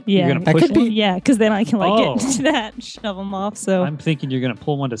unlucky guy? Yeah. You're gonna That push could him? be- Yeah, because then I can like Oh. get into that and shove him off. So I'm thinking you're gonna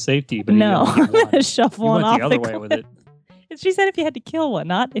pull one to safety, but no, you I'm only get gonna one. shove You one went off the other way cliff. with it. She said if you had to kill one,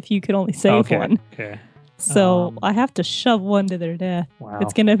 not if you could only save Okay. one. Okay. So I have to shove one to their death. Wow.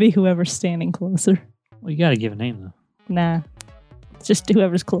 It's gonna be whoever's standing closer. Well, you gotta give a name though. Nah, it's just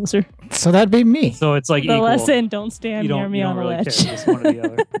whoever's closer. So that'd be me. So it's like The equal. lesson: don't stand You near don't, me you on don't a really ledge. care. Just one or the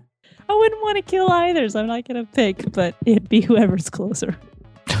other. I wouldn't want to kill either, so I'm not gonna pick. But it'd be whoever's closer.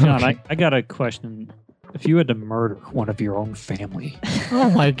 John, Okay. I got a question. If you had to murder one of your own family,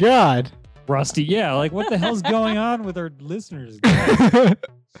 Oh my god. Rusty, yeah, like what the hell's going on with our listeners? guys?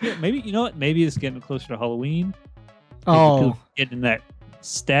 Shit, maybe you know what? Maybe it's getting closer to Halloween. Maybe Oh. people get in that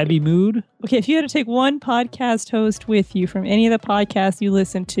stabby mood. Okay, if you had to take one podcast host with you from any of the podcasts you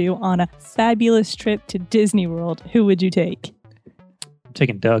listen to on a fabulous trip to Disney World, who would you take? I'm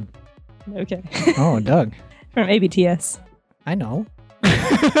taking Doug. Okay, Oh, Doug. from ABTS. I know.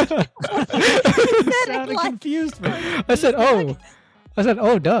 Sounded confused for me. I said,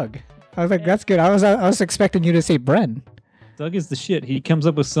 oh, Doug. I was like, that's good. I was expecting you to say Bren. Doug is the shit. He comes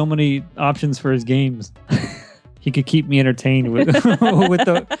up with so many options for his games. He could keep me entertained with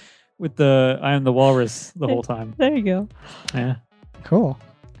with the I am the walrus the whole time. There you go. Yeah. Cool.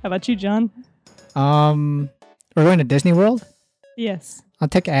 How about you, John? We're going to Disney World. Yes, I'll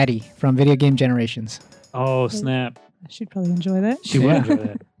take Addie from Video Game Generations. Oh snap! she'd probably enjoy that. She would Yeah. enjoy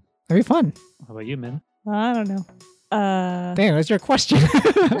that. That'd be fun. How about you, man? I don't know. Damn, that's your question.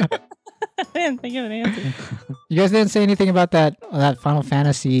 I didn't think of an answer. You guys didn't say anything about that Final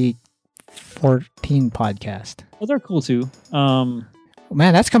Fantasy 14 podcast. Well, they're cool too. Man,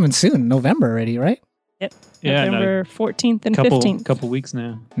 that's coming soon. November already, right? Yeah, no, November 14th and couple 15th. couple weeks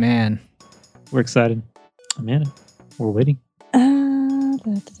now. Man. We're excited. Amanda, we're waiting. I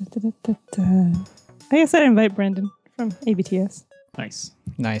guess I'd invite Brendan from ABTS. Nice.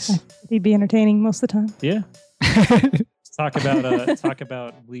 Nice. He'd be entertaining most of the time. Yeah. Let's talk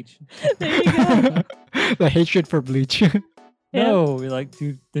about Bleach. There you go. The hatred for Bleach. Yeah. No, we're like,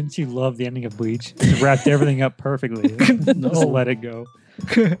 dude, didn't you love the ending of Bleach? It wrapped everything up perfectly. Just let it go.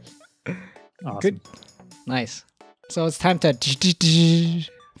 Awesome. Good. Nice. So it's time to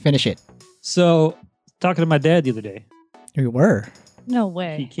finish it. So, talking to my dad the other day, You were. No he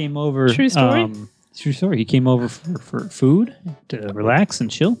way. came over. True story? True story. He came over for food to relax and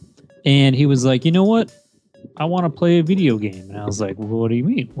chill, and he was like, "You know what? I want to play a video game." And I was like, well, "What do you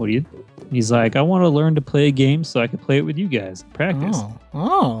mean? What do you?" He's like, "I want to learn to play a game so I can play it with you guys and practice."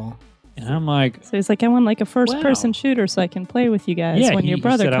 Oh. And I'm like, So he's like, I want like a first-person shooter so I can play with you guys Yeah, when your he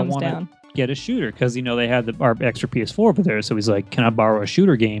brother said, "I comes wanna down. get a shooter," because they had our extra PS4 over there. So he's like, "Can I borrow a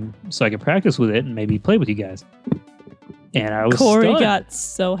shooter game so I can practice with it and maybe play with you guys?" And I was Corey stunned. got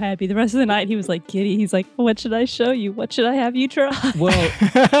so happy. The rest of the night, he was like giddy. He's like, what should I show you? What should I have you try? Well,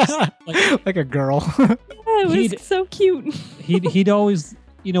 Like a girl. It was he'd- so cute. he'd always,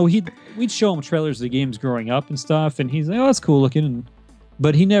 we'd show him trailers of the games growing up and stuff, and he's like, "Oh, that's cool looking,"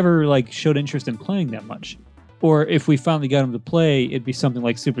 but he never like showed interest in playing that much. Or if we finally got him to play, it'd be something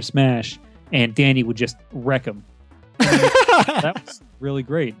like Super Smash, and Danny would just wreck him. That was really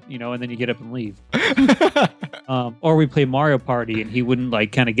great, and then you get up and leave. Or we play Mario Party, and he wouldn't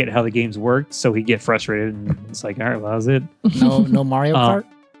like kind of get how the games worked, so he'd get frustrated, and it's like, all right, well, that was it. No Mario Kart?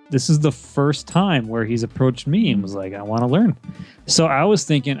 This is the first time where he's approached me and was like, I want to learn. So I was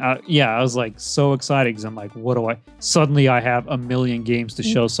thinking, I was like so excited because I'm like, suddenly I have a million games to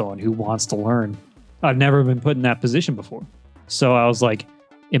show someone who wants to learn. I've never been put in that position before. So I was like,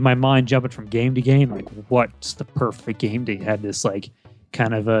 in my mind, jumping from game to game, like, what's the perfect game to have this like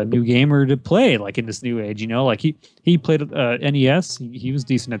kind of a new gamer to play like in this new age, like he played NES. He was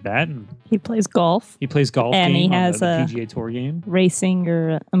decent at that, and He plays golf, he plays golf And he game on has the a PGA Tour game. racing,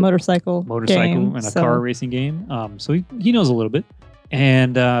 or a motorcycle game, And a so- car racing game. So he knows a little bit.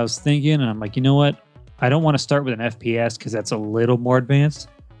 And I was thinking, and I'm like, you know what? I don't want to start with an FPS because that's a little more advanced.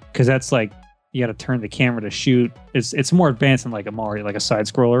 Because that's like, you got to turn the camera to shoot. It's more advanced than like a Mario, like a side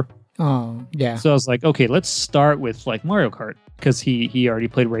scroller. Oh, yeah. So I was like, okay, let's start with like Mario Kart because he already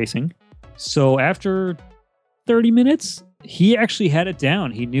played racing. So after 30 minutes, he actually had it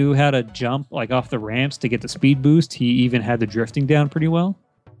down. He knew how to jump like off the ramps to get the speed boost. He even had the drifting down pretty well.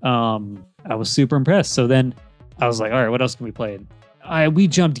 I was super impressed. So then I was like, all right, what else can we play? We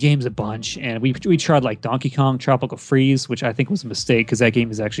jumped games a bunch, and we tried like Donkey Kong Tropical Freeze, which I think was a mistake because that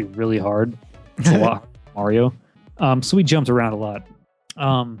game is actually really hard. It's a lot harder than Mario. So we jumped around a lot.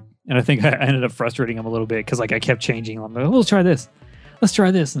 And I think I ended up frustrating him a little bit because like I kept changing. I'm like, let's try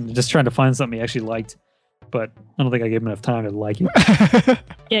this, and just trying to find something he actually liked. But I don't think I gave him enough time to like it.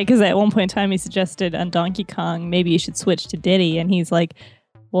 Yeah, because at one point in time he suggested on Donkey Kong maybe you should switch to Diddy, and he's like,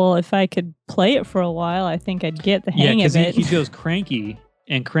 well, if I could play it for a while, I think I'd get the hang of it. He goes Cranky,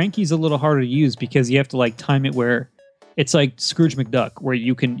 and Cranky's a little harder to use because you have to like time it where it's like Scrooge McDuck, where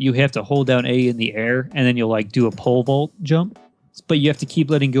you have to hold down A in the air, and then you'll like do a pole vault jump. But you have to keep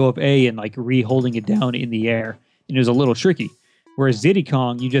letting go of A and like re-holding it down in the air. And it was a little tricky. Whereas Diddy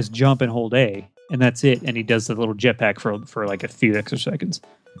Kong, you just jump and hold A, and that's it. And he does the little jetpack for like a few extra seconds.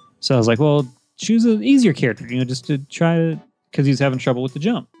 So I was like, well, choose an easier character, just to try to, because he's having trouble with the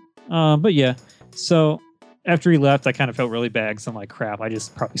jump. But yeah, so after he left, I kind of felt really bad because I'm like, crap, I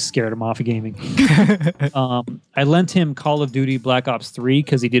just probably scared him off of gaming. I lent him Call of Duty Black Ops 3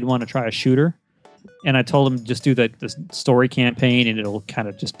 because he did want to try a shooter. And I told him just do the story campaign, and it'll kind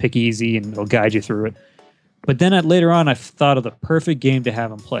of just pick easy and it'll guide you through it. But then later on, I thought of the perfect game to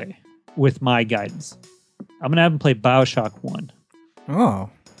have him play with my guidance. I'm going to have him play BioShock 1. Oh.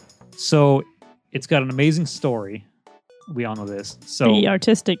 So it's got an amazing story. We all know this. So the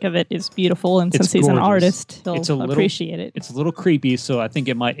artistic of it is beautiful, and It's since he's an gorgeous. artist, he'll It's a little- appreciate it. it's a little creepy, so I think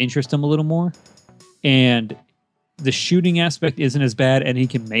it might interest him a little more. And the shooting aspect isn't as bad, and he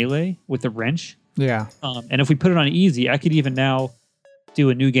can melee with the wrench. Yeah. And if we put it on easy, I could even now do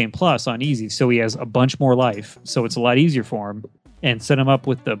a new game plus on easy, so he has a bunch more life. So it's a lot easier for him, and set him up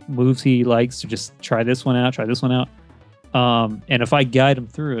with the moves he likes to just try this one out, try this one out. And if I guide him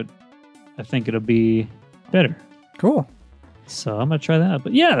through it, I think it'll be better. Cool. So I'm gonna try that.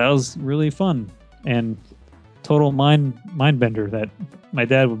 But yeah, that was really fun and total mind bender that my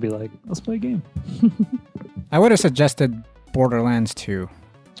dad would be like, let's play a game. I would have suggested Borderlands 2.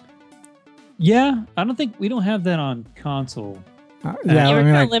 Yeah, I don't think we don't have that on console. Yeah, you I were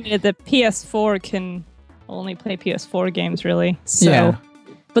mean, kind like, of limited. The PS4 can only play PS4 games, really. So, Yeah.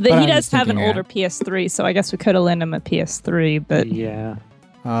 but But he I'm does just have an thinking, older PS3, so I guess we could have lent him a PS3. But Yeah.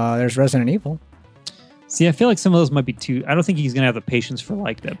 there's Resident Evil. See, I feel like some of those might be too. I don't think he's gonna have the patience for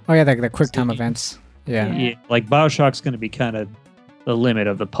like that. Oh yeah, the quick time See. events. Yeah. Yeah. Like BioShock's gonna be kind of the limit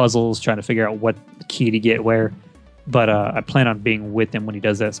of the puzzles, trying to figure out what key to get where. But I plan on being with him when he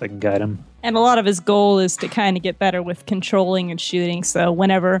does that so I can guide him. And a lot of his goal is to kind of get better with controlling and shooting. So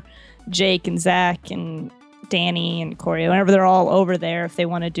whenever Jake and Zach and Danny and Corey, whenever they're all over there, if they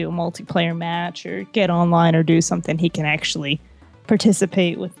want to do a multiplayer match or get online or do something, he can actually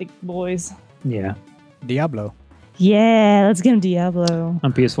participate with the boys. Yeah. Diablo. Yeah, let's get him Diablo.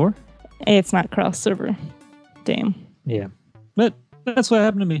 On PS4? It's not cross server. Damn. Yeah. But that's what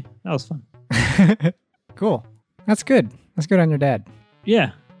happened to me. That was fun. Cool. That's good. That's good on your dad.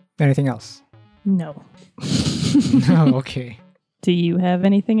 Yeah. Anything else? No. No, okay. Do you have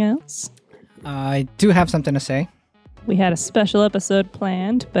anything else? I do have something to say. We had a special episode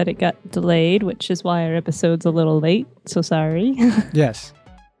planned, but it got delayed, which is why our episode's a little late. So sorry. Yes.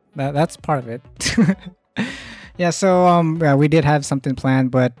 That's part of it. Yeah, so we did have something planned,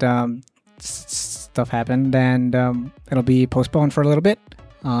 but stuff happened, and it'll be postponed for a little bit.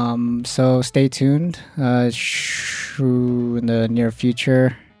 So stay tuned in the near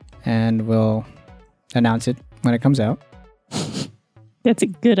future, and we'll announce it when it comes out. That's a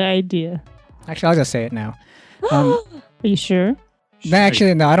good idea. Actually, I'll just say it now. Are you sure?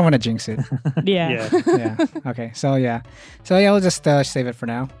 Actually, no, I don't want to jinx it. Yeah. Yeah. Okay. So yeah, we'll just save it for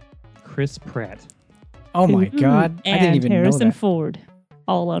now. Chris Pratt. Oh my God! I didn't And even Harrison know that. Ford,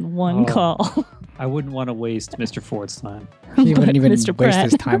 all on one Oh. call. I wouldn't want to waste Mr. Ford's time. He wouldn't even Mr. waste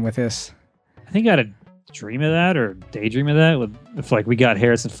his Pratt. time with this. I think I had a dream of that or daydream of that with if like we got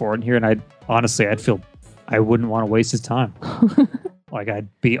Harrison Ford in here, and I wouldn't want to waste his time. Like I'd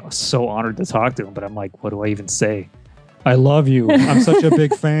be so honored to talk to him, but I'm like, what do I even say? I love you. I'm such a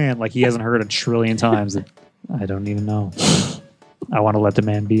big fan. Like he hasn't heard a trillion times that I don't even know. I want to let the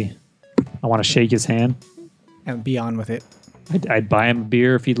man be. I want to shake his hand. And be on with it. I'd buy him a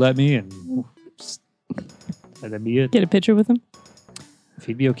beer if he'd let me, and that'd be it. Get a picture with him. If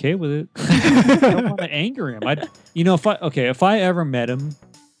he'd be okay with it, I don't want to anger him. If I ever met him,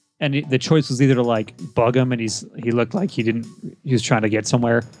 and the choice was either to like bug him, and he looked like he was trying to get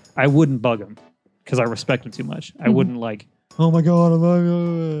somewhere, I wouldn't bug him because I respect him too much. I wouldn't like, oh my God, I love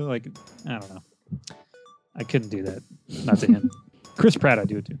you. Like, I don't know. I couldn't do that. Not to him. Chris Pratt, I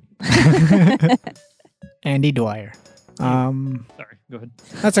do it too. Andy Dwyer. Sorry, go ahead.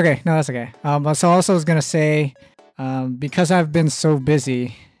 That's okay. No, that's okay. So also I was gonna say, because I've been so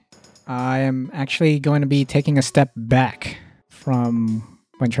busy, I am actually going to be taking a step back from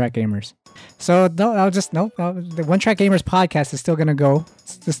One Track Gamers. So the One Track Gamers podcast is still gonna go.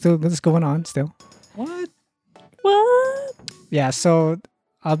 It's going on still. What? What? Yeah. So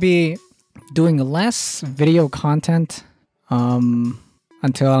I'll be doing less video content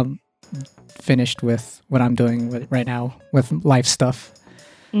until I'm finished with what I'm doing right now with life stuff.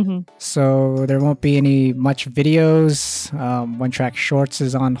 Mm-hmm. So there won't be any much videos. One Track Shorts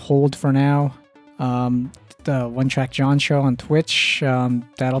is on hold for now. The One Track John show on Twitch,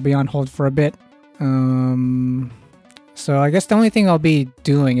 that'll be on hold for a bit. So I guess the only thing I'll be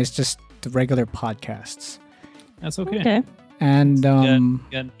doing is just the regular podcasts. That's okay. Okay. And You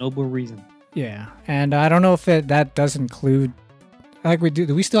got noble reason. yeah, and I don't know if that does include, like we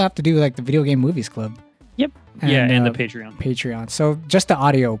do we still have to do like the Video Game Movies Club. Yep. And the Patreon. Patreon. So just the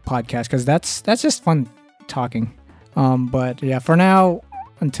audio podcast, because that's just fun talking. But yeah, for now,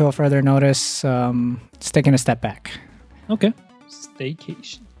 until further notice, it's taking a step back. Okay.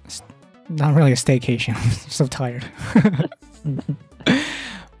 Staycation. Not really a staycation. I'm so tired.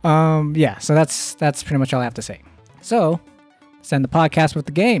 Yeah, so that's pretty much all I have to say. So, send the podcast with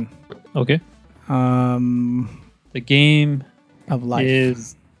the game. Okay. The game Of life.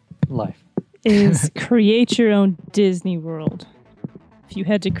 is life. Is create your own Disney World. If you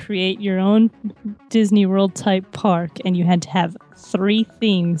had to create your own Disney World type park and you had to have 3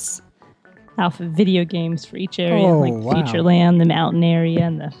 themes off of video games for each area, Oh, like wow. Futureland, the mountain area,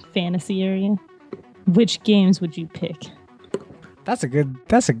 and the fantasy area, which games would you pick? That's a good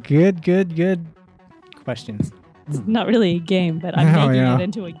question. It's not really a game, but I'm Oh, making yeah. it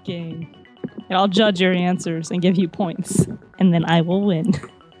into a game. And I'll judge your answers and give you points, and then I will win.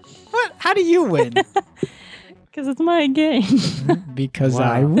 What? How do you win? Because it's my game. Because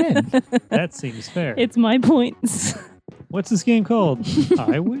Wow. I win. That seems fair. It's my points. What's this game called?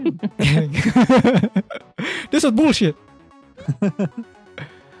 I win. This is bullshit.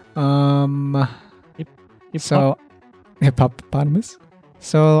 So hippopotamus.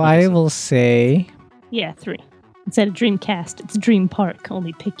 So I will say Yeah, 3. Instead of Dreamcast, it's Dream Park.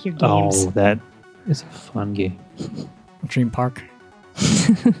 Only pick your games. Oh, that is a fun game. Dream Park.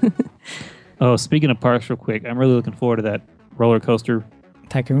 Oh, speaking of parks, real quick, I'm really looking forward to that roller coaster,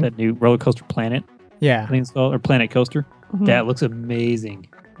 Tycoon. that new roller coaster Planet, I Yeah. think it's called, or Planet Coaster. Mhm. That looks amazing.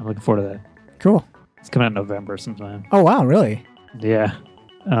 I'm looking forward to that. Cool. It's coming out in November sometime. Oh wow, really? Yeah.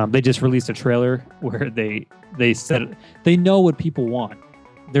 They just released a trailer where they said they know what people want.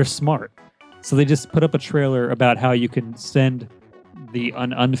 They're smart. So they just put up a trailer about how you can send the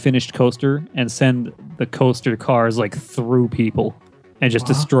unfinished coaster and send the coaster cars like through people and just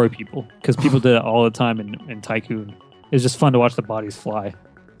Wow. destroy people. Because people did it all the time in Tycoon. It's just fun to watch the bodies fly.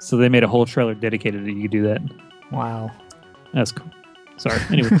 So they made a whole trailer dedicated to you do that. Wow. That's cool. Sorry.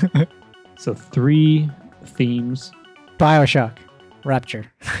 Anyway. So 3 themes. Bioshock, Rapture,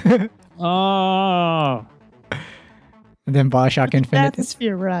 Oh. and then Bioshock Infinite,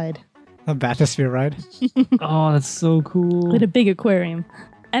 Bathysphere ride a Bathysphere ride. Oh, that's so cool. at a big aquarium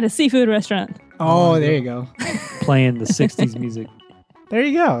at a seafood restaurant. Oh, there you go. Playing the 60s music. There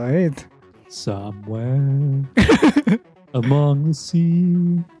you go. Hey, Somewhere among the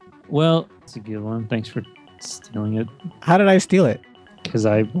sea. Well, it's a good one. Thanks for stealing it. how did I steal it? Because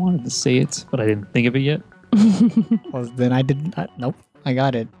I wanted to say it, but I didn't think of it yet. Well, then I didn't. Nope. I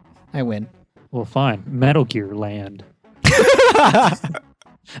got it. I win. Well, fine. Metal Gear Land.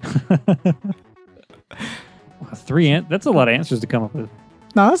 3 that's a lot of answers to come up with.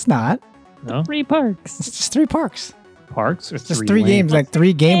 No, it's not. No? 3 parks. It's just 3 parks. Parks or It's just 3 3 games, lands? like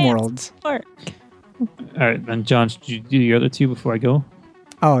 3 game Lands. worlds. Park. All right, then John, should you do your other 2 before I go?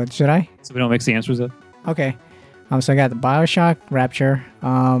 Oh, should I? So we don't mix the answers up? Okay. So I got the Bioshock, Rapture.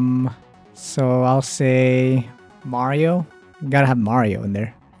 So I'll say Mario. You gotta have Mario in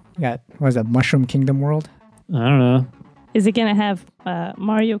there. You got, what is that, Mushroom Kingdom World? I don't know. Is it gonna have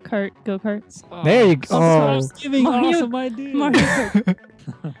Mario Kart go-karts? There you go. I was giving Mario- awesome ideas. Mario Kart.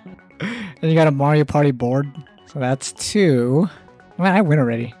 Then you got a Mario Party board. So that's 2. Man, I win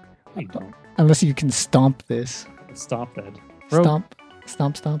already. You don't. Unless you can stomp this. Stop that. Bro. Stomp.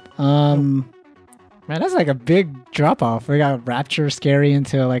 Stomp, stomp. Man, that's like a big drop off. We got Rapture scary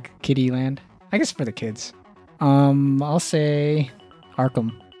into like Kiddie Land. I guess for the kids. I'll say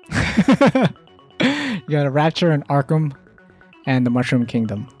Arkham. You got a Rapture and Arkham and the Mushroom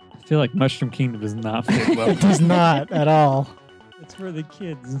Kingdom. I feel like Mushroom Kingdom does not fit well. It does not at all. It's for the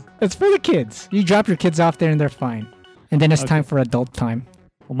kids. It's for the kids. You drop your kids off there and they're fine. And then it's Okay. time for adult time.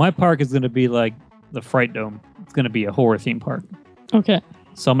 Well, my park is going to be like the Fright Dome. It's going to be a horror theme park. Okay.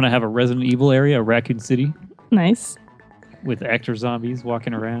 So I'm going to have a Resident Evil area, a Raccoon City, Nice. with actor zombies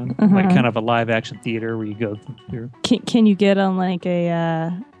walking around, Uh-huh. like kind of a live action theater where you go through. Can you get on like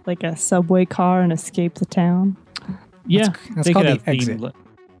a subway car and escape the town? Yeah, That's they called could have the exit. themed.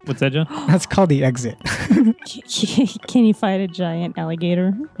 What's that, John? That's called the exit. Can you fight a giant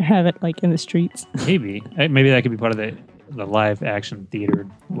alligator or have it like in the streets? Maybe that could be part of the live action theater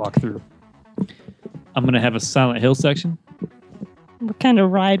walkthrough. I'm going to have a Silent Hill section. What kind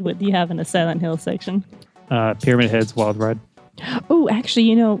of ride would you have in a Silent Hill section? Pyramid Head's Wild Ride. Oh, actually,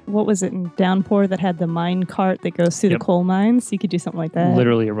 you know, what was it in Downpour that had the mine cart that goes through Yep. the coal mines? You could do something like that.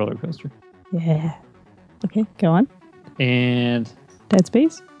 Literally a roller coaster. Yeah. Okay, go on. And Dead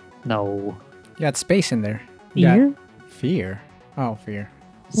Space? no, You got space in there. You got Fear? Fear. Oh, fear.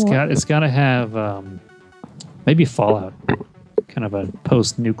 it's got to have maybe Fallout, kind of a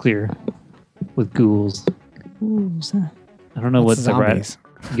post-nuclear with ghouls. Ooh, I don't know That's what the ride. zombies.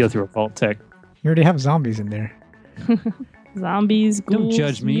 You go through a vault tech. You already have zombies in there. zombies, Don't ghouls,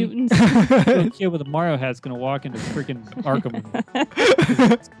 judge me. mutants. Little kid with a Mario hat's gonna walk into freaking Arkham.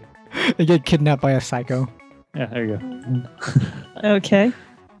 They get kidnapped by a psycho. Yeah, there you go. Okay.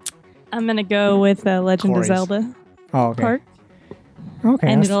 I'm going to go with Legend Corey's. of Zelda Oh, okay. Park. Okay.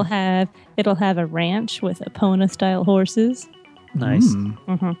 And that's- it'll have a ranch with Epona style horses. Nice. Mm.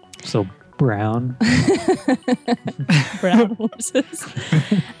 Mm-hmm. So brown. Brown horses.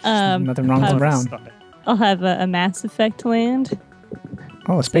 Nothing wrong with have- brown. I'll have a Mass Effect land,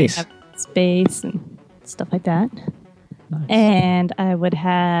 Oh, space. have space and stuff like that. Nice. And I would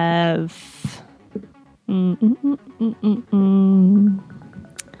have.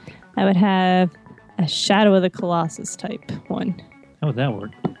 I would have a Shadow of the Colossus type one. How would that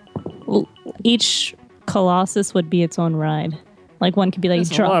work? Well, each Colossus would be its own ride. Like one could be like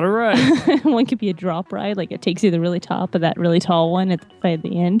That's a lot of rides. one could be a drop ride, like it takes you to the really top of that really tall one at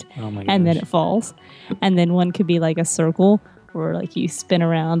the end, Oh my god. and then it falls. And then one could be like a circle where like you spin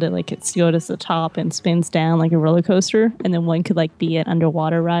around and like it's goes to the top and spins down like a roller coaster. And then one could like be an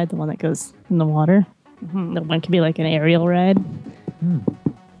underwater ride, the one that goes in the water. The one could be like an aerial ride.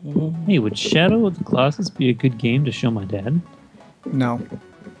 Hey, would Shadow of the Colossus be a good game to show my dad? No.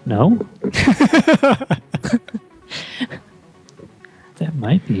 No? That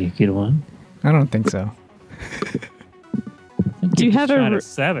might be a good one. I don't think so. I think Do you you're have just a trying r- to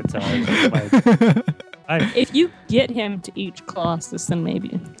sabotage? If you get him to each Colossus, then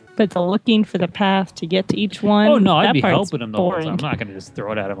maybe. But the looking for the path to get to each one. Oh no, I'd that be part's helping him the whole boring. time. I'm not gonna just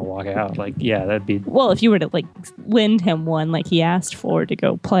throw it at him and walk out. Like, yeah, that'd be. Well, if you were to like lend him one like he asked for to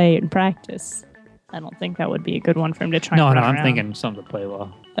go play and practice, I don't think that would be a good one for him to try. No, and no, run I'm around. thinking something to play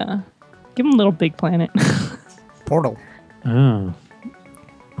well. Give him Little Big Planet. Portal. Oh,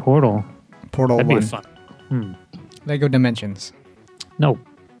 Portal. Portal That'd 1. be fun. Lego Dimensions. No,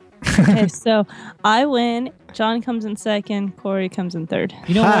 Okay, so I win. John comes in second. Corey comes in third.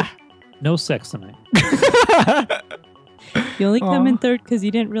 you know Ha! what? No sex tonight. You only come in Aw. third because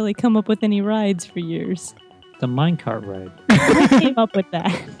you didn't really come up with any rides for years. The minecart ride. I came up with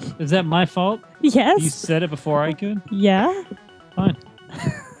that. Is that my fault? You Yes. said it before I could. Yeah. Fine.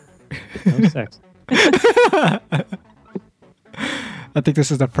 No sex. I think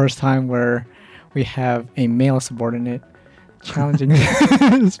this is the first time where we have a male subordinate challenging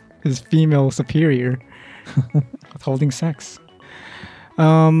his female superior with holding sex.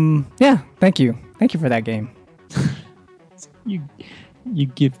 Yeah, thank you. Thank you for that game. You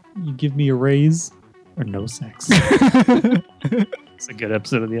give me a raise or no sex. It's a good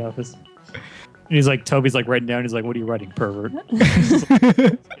episode of The Office. And he's like, Toby's like writing down. He's like, "What are you writing, pervert?"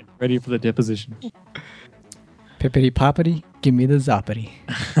 Ready for the deposition. Pippity poppity, give me the zoppity.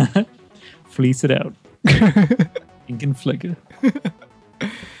 Fleece it out. Ink and flicker.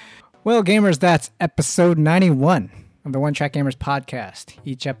 Well, gamers, that's episode 91 of the One Track Gamers podcast.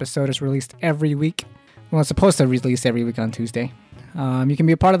 Each episode is released every week. Well, it's supposed to release every week on Tuesday. You can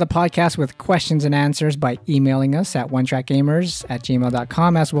be a part of the podcast with questions and answers by emailing us at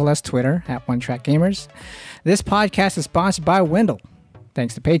onetrackgamers@gmail.com, as well as Twitter at onetrackgamers. This podcast is sponsored by Wendell,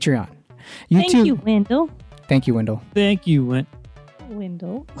 thanks to Patreon. Thank you, Wendell. Thank you, Wendell. Thank you,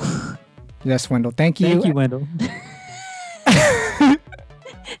 Wendell. Yes, Wendell. Thank you. Thank you, Wendell.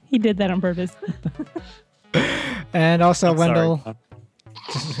 He did that on purpose. And also, I'm sorry. Wendell,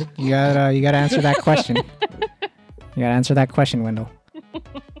 you gotta answer that question. You gotta answer that question, Wendell.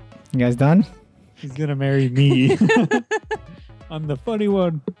 You guys done? He's gonna marry me. I'm the funny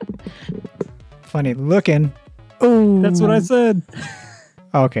one. Funny looking. Oh, That's what I said.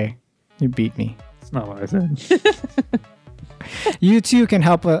 Okay, you beat me. That's not what I said. You too can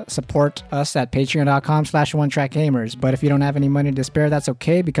help support us at patreon.com/onetrackgamers. But if you don't have any money to spare, that's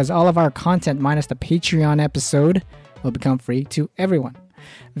okay, because all of our content minus the Patreon episode will become free to everyone.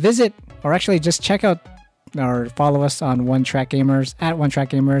 Visit, or actually just check out or follow us on One Track Gamers at One Track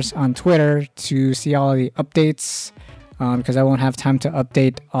Gamers on Twitter to see all the updates, because I won't have time to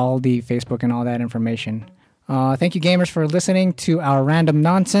update all the Facebook and all that information. Thank you, gamers, for listening to our random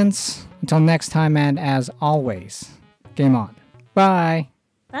nonsense. Until next time, and as always, game on. Bye.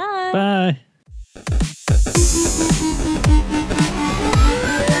 Bye. Bye.